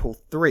about Deadpool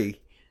 3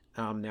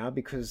 now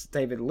because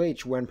David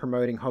Leitch, when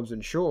promoting Hobbs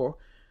and Shaw,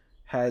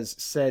 has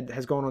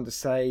gone on to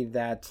say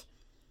that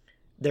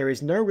there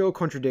is no real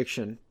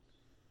contradiction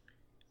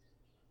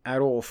at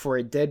all for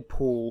a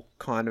Deadpool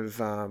kind of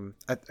a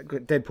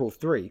Deadpool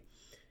 3,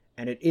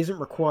 and it isn't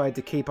required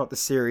to keep up the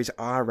series'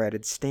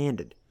 R-rated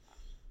standard.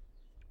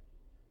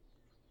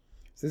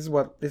 So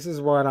this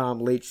is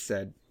what Leitch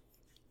said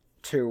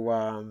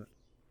to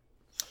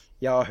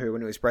Yahoo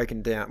when it was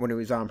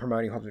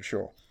promoting Hobbs and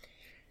Shaw.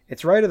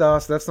 It's rated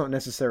R, so that's not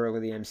necessarily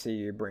the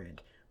MCU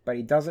brand, but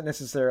he doesn't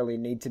necessarily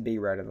need to be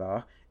rated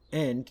R,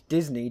 and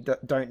Disney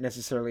don't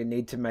necessarily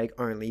need to make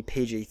only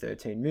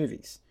PG-13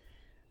 movies.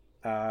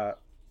 I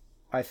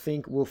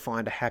think we'll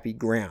find a happy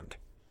ground.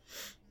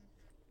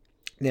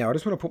 Now, I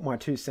just want to put my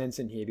 2 cents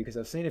in here because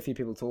I've seen a few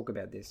people talk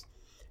about this,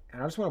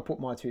 and I just want to put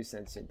my 2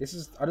 cents in.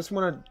 I just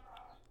want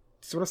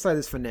to say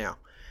this for now.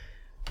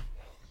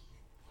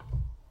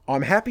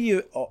 I'm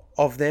happy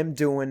of them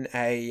doing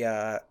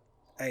a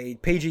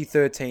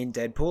PG-13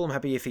 Deadpool. I'm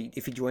happy if he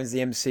joins the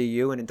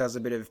MCU and it does a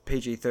bit of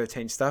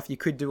PG-13 stuff. You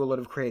could do a lot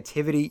of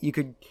creativity. You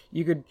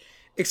could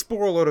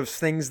explore a lot of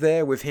things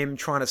there with him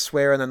trying to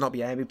swear and then not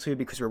be able to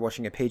because we're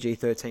watching a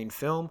PG-13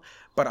 film.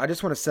 But I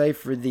just want to say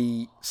for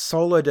the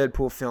solo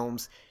Deadpool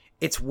films,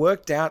 it's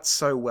worked out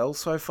so well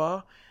so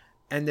far.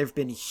 And they've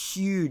been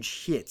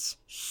huge hits.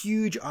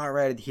 Huge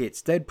R-rated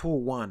hits.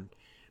 Deadpool 1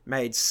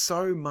 made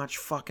so much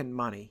fucking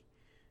money.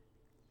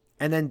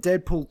 And then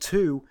Deadpool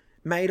 2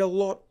 made a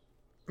lot...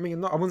 I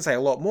wouldn't say a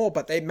lot more,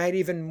 but they made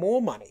even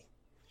more money.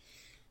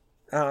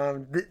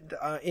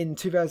 In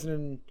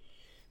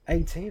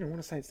 2018, I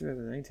want to say it's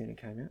 2018 it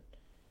came out.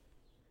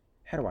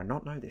 How do I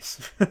not know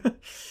this?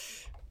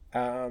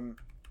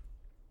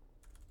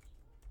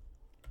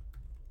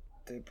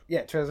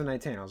 Yeah,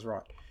 2018, I was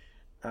right.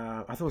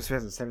 I thought it was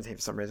 2017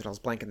 for some reason. I was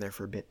blanking there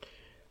for a bit.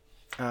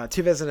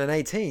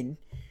 2018,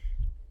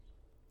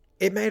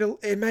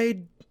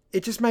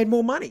 it just made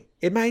more money.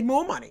 It made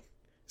more money.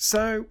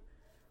 So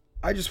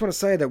I just want to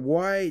say that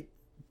why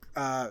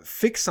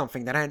fix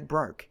something that ain't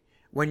broke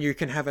when you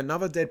can have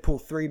another Deadpool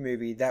 3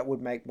 movie that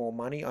would make more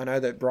money? I know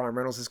that Ryan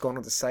Reynolds has gone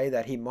on to say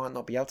that he might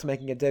not be able to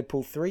making a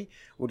Deadpool 3.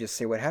 We'll just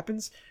see what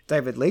happens.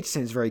 David Leitch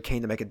seems very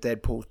keen to make a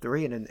Deadpool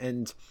 3,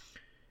 and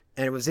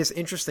it was just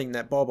interesting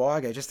that Bob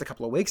Iger, just a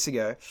couple of weeks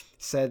ago,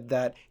 said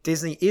that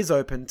Disney is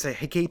open to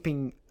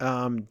keeping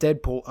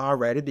Deadpool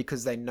R-rated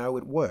because they know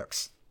it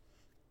works.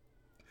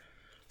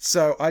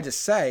 So I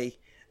just say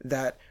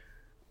that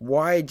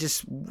why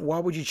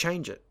would you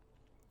change it?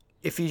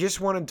 If you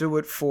just want to do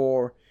it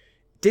for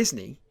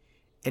Disney,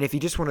 and if you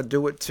just want to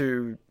do it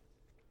to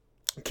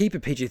keep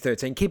it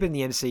PG-13, keep it in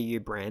the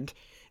MCU brand,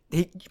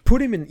 you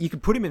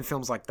could put him in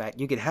films like that.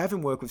 You could have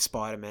him work with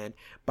Spider-Man,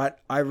 but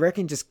I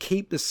reckon just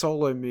keep the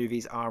solo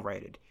movies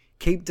R-rated.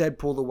 Keep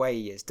Deadpool the way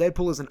he is.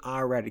 Deadpool is an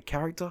R-rated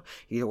character.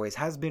 He always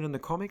has been in the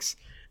comics.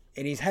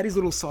 And he's had his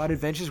little side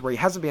adventures where he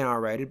hasn't been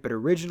R-rated, but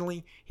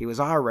originally he was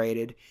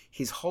R-rated.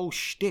 His whole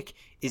shtick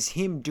is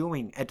him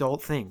doing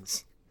adult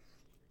things.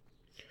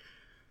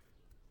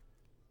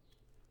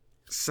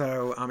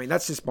 So, I mean,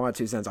 that's just my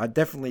 2 cents. I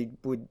definitely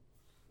would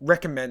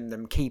recommend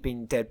them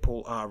keeping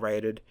Deadpool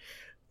R-rated.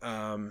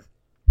 And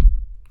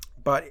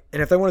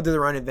if they want to do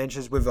their own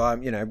adventures with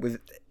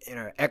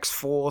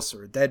X-Force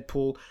or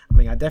Deadpool, I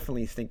mean, I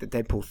definitely think that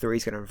Deadpool 3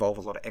 is going to involve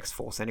a lot of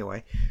X-Force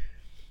anyway.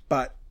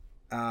 But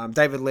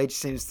David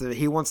Leitch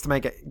he wants to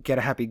get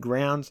a happy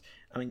ground.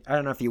 I mean, I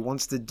don't know if he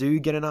wants to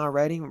get an R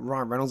rating.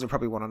 Ryan Reynolds would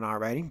probably want an R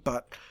rating,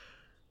 but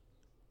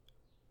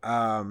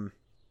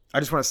I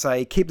just want to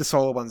say, keep the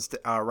solo ones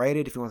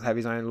R-rated. If he wants to have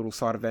his own little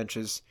side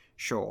adventures,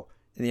 sure.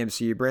 In the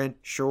MCU brand,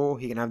 sure,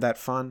 he can have that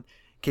fun.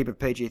 Keep it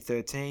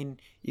PG-13.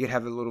 You could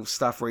have a little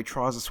stuff where he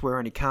tries to swear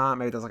and he can't.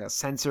 Maybe there's like a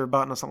censor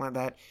button or something like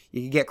that.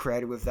 You can get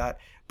creative with that,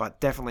 but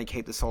definitely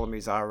keep the solo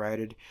movies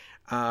R-rated.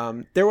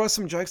 There were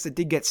some jokes that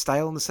did get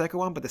stale in the second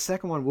one, but the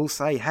second one, we'll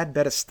say, had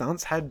better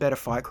stunts, had better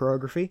fight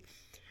choreography,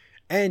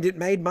 and it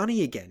made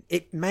money again.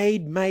 It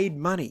made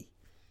money.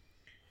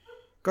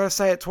 Gotta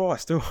say it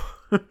twice, too.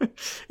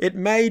 It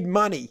made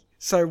money.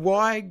 So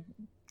why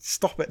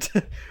stop it?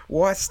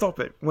 Why stop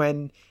it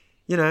when,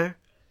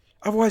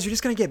 otherwise you're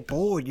just going to get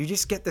bored. You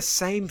just get the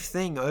same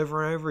thing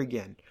over and over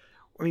again.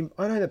 I mean,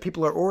 I know that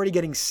people are already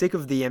getting sick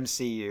of the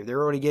MCU.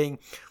 They're already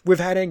we've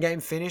had Endgame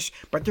finish,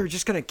 but they're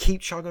just going to keep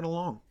chugging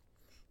along.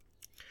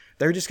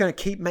 They're just going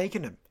to keep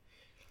making them.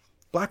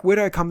 Black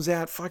Widow comes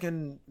out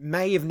fucking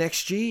May of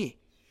next year.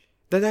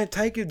 They don't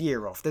take a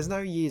year off. There's no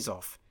years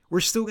off. We're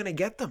still going to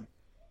get them.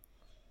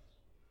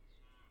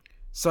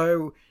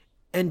 So,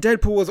 and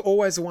Deadpool was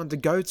always the one to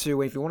go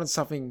to if you wanted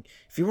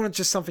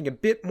just something a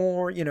bit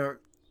more,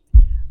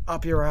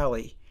 up your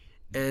alley,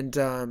 and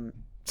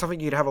something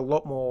you'd have a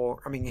lot more.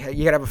 I mean,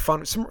 you could have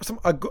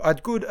a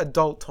good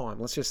adult time.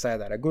 Let's just say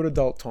that, a good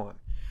adult time.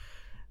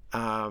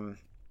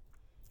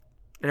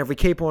 And if we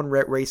keep on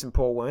Rhett Reese and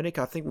Paul Wernick,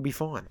 I think we'll be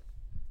fine.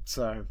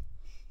 So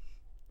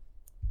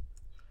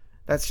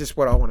that's just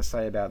what I want to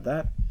say about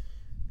that.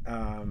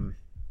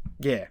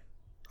 Yeah.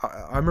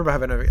 I remember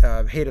having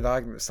a heated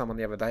argument with someone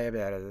the other day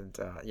about it,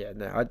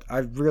 and I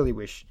really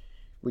wish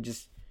we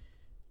just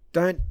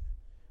don't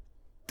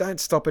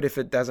stop it if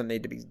it doesn't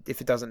need to be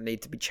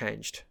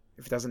changed,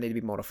 if it doesn't need to be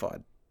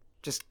modified.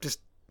 Just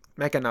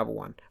make another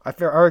one. I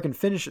reckon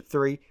finish at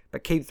 3,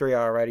 but keep 3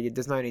 R-rated.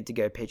 There's no need to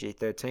go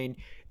PG-13.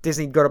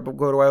 Disney got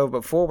away with it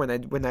before when they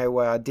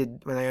owned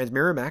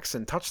Miramax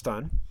and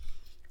Touchstone.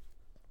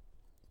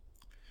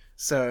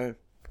 So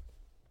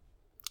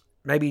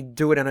maybe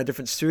do it in a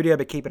different studio,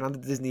 but keep it under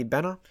the Disney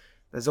banner.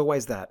 There's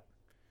always that.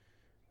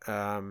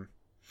 And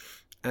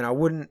I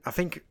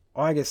think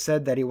Iger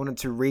said that he wanted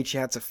to reach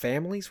out to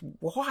families.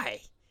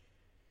 Why?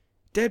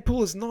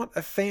 Deadpool is not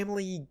a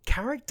family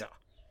character.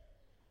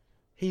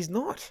 He's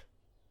not.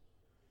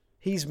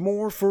 He's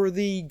more for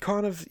the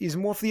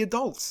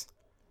adults.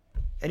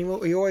 And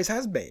he always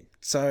has been.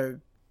 So,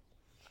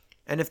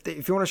 and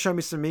if you want to show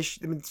me some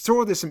issues, I mean,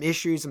 sure, there's some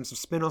issues and some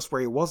spin-offs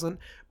where he wasn't,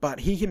 but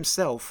he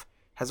himself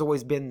has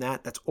always been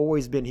that. That's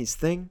always been his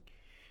thing.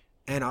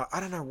 And I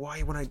don't know why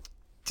you want to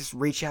just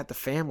reach out to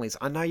families.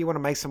 I know you want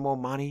to make some more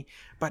money,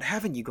 but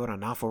haven't you got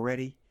enough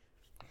already?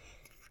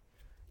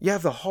 You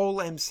have the whole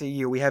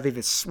MCU. We have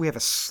a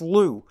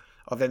slew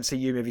of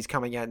MCU movies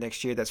coming out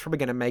next year that's probably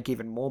going to make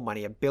even more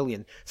money, $1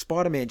 billion.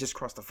 Spider-Man just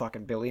crossed the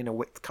fucking $1 billion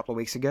a couple of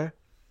weeks ago.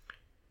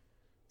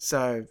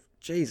 So,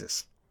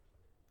 Jesus.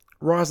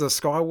 Rise of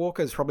the Skywalker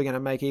is probably going to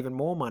make even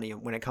more money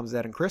when it comes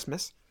out in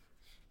Christmas.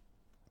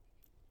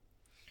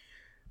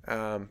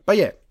 But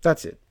yeah,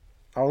 that's it.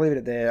 I'll leave it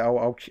at there.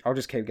 I'll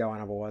just keep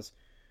going otherwise.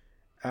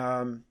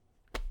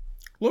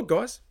 Look,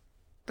 guys,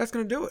 that's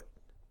going to do it.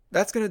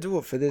 that's going to do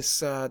it for this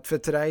for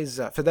today's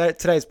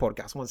today's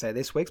podcast. I won't say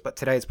this week's, but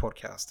today's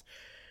podcast.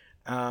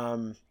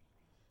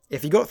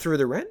 If you got through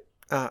the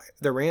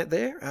rant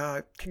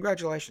there,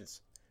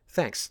 congratulations.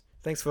 Thanks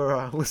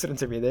for listening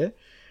to me there.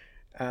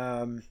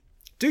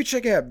 Do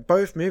check out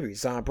both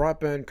movies.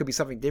 Brightburn could be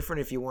something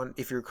different if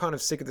you're kind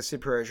of sick of the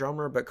superhero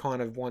genre, but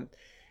kind of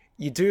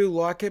you do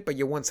like it, but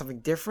you want something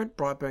different.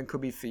 Brightburn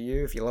could be for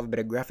you if you love a bit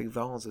of graphic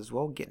violence as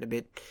well, getting a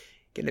bit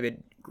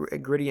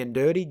gritty and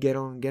dirty. Get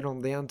on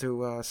down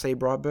to see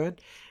Brightburn,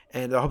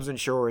 and Hobbs and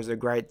Shaw is a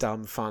great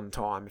fun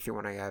time if you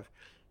want to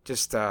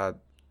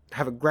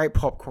have a great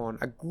popcorn,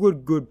 a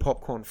good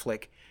popcorn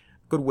flick,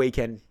 good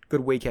weekend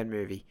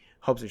movie.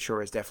 Hobbs and Shaw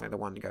is definitely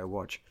the one to go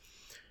watch.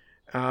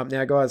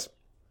 Now, guys,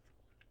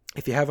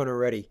 if you haven't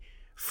already,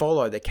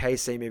 follow the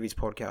KC Movies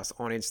Podcast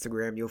on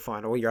Instagram. You'll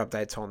find all your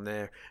updates on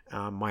there.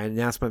 My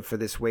announcement for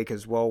this week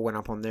as well went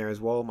up on there as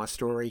well. My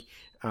story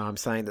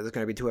saying that there's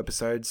going to be 2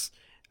 episodes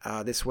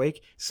this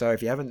week. So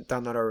if you haven't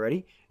done that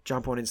already,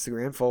 jump on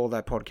Instagram, follow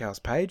that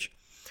podcast page,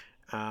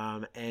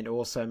 and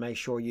also make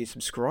sure you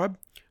subscribe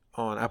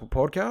on Apple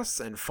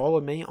Podcasts and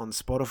follow me on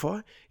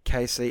Spotify,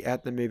 KC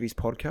at the Movies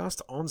Podcast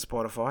on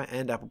Spotify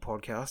and Apple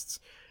Podcasts.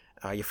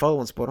 You follow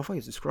on Spotify,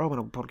 you subscribe on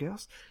Apple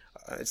Podcasts.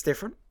 It's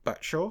different,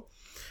 but sure.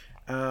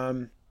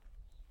 And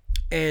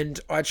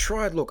I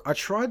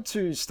tried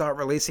to start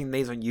releasing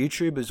these on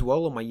YouTube as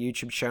well, on my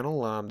YouTube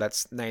channel.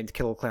 That's named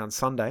Killer Clown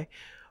Sunday.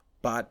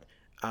 But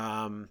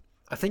I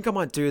think I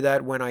might do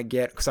that when I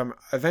because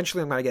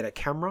eventually I'm going to get a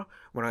camera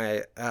when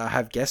I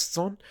have guests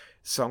on.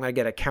 So I'm going to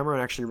get a camera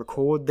and actually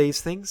record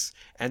these things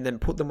and then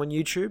put them on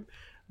YouTube.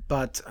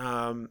 But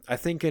I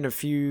think in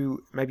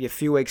maybe a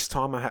few weeks'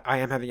 time, I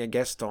am having a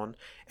guest on,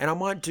 and I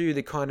might do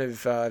the kind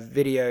of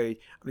video,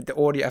 the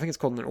audio. I think it's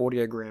called an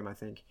audiogram. I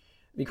think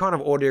the kind of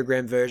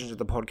audiogram versions of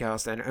the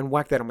podcast, and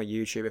whack that on my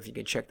YouTube if you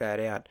can check that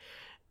out.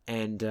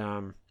 And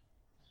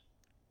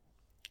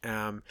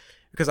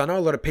because I know a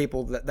lot of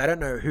people that they don't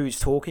know who's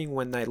talking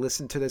when they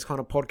listen to this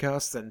kind of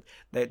podcasts, and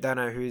they don't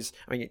know who's.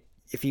 I mean,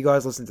 if you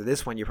guys listen to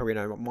this one, you probably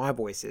know what my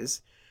voice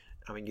is.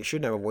 I mean, you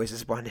should know what voice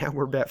is by now.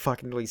 We're about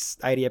fucking at least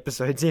 80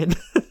 episodes in.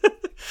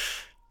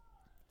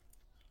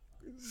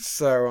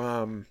 So,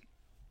 I'm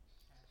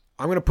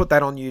going to put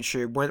that on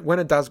YouTube. When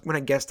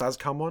a guest does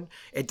come on,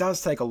 it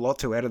does take a lot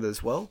to edit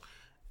as well.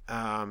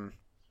 It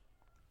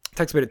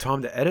takes a bit of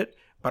time to edit,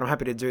 but I'm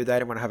happy to do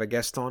that when I have a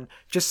guest on,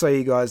 just so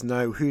you guys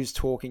know who's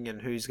talking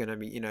and who's going to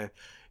be,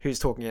 who's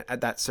talking at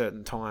that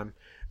certain time.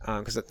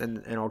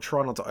 And I'll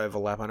try not to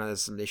overlap. I know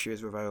there's some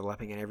issues with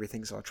overlapping and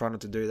everything, so I'll try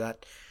not to do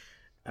that.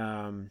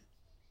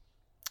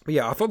 But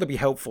yeah, I thought that'd be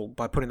helpful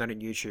by putting that in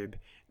YouTube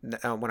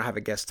when I have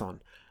a guest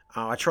on.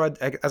 I tried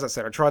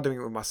doing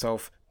it with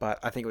myself, but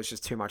I think it was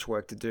just too much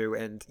work to do,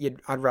 and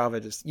I'd rather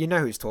just,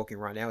 who's talking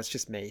right now, it's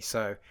just me,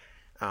 so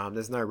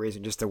there's no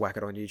reason just to whack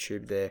it on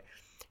YouTube there.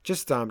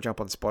 Just jump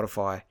on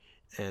Spotify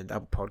and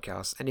Apple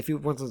Podcasts, and if you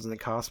want to listen to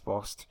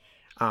Castbox,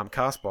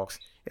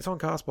 it's on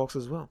Castbox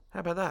as well. How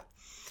about that?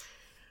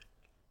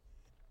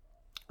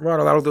 Right,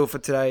 well, that'll do it for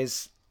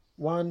today's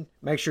one.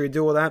 Make sure you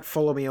do all that.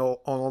 Follow me on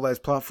all those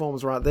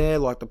platforms right there.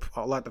 Like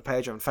the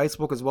page on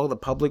Facebook as well, the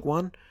public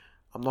one.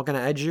 I'm not going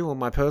to add you on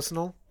my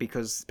personal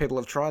because people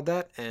have tried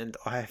that, and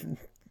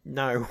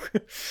no.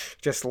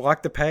 Just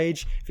like the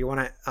page. If you want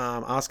to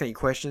ask any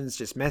questions,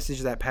 just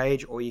message that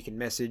page, or you can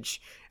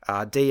message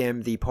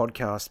DM the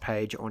podcast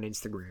page on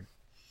Instagram.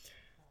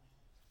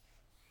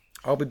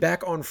 I'll be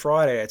back on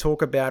Friday to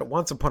talk about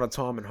Once Upon a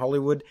Time in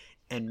Hollywood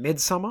and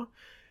Midsommar.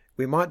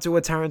 We might do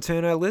a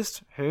Tarantino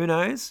list. Who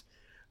knows?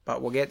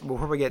 But we'll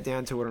probably get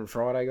down to it on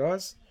Friday,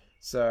 guys.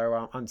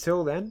 So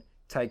until then,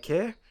 take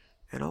care,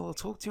 and I'll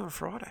talk to you on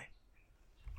Friday.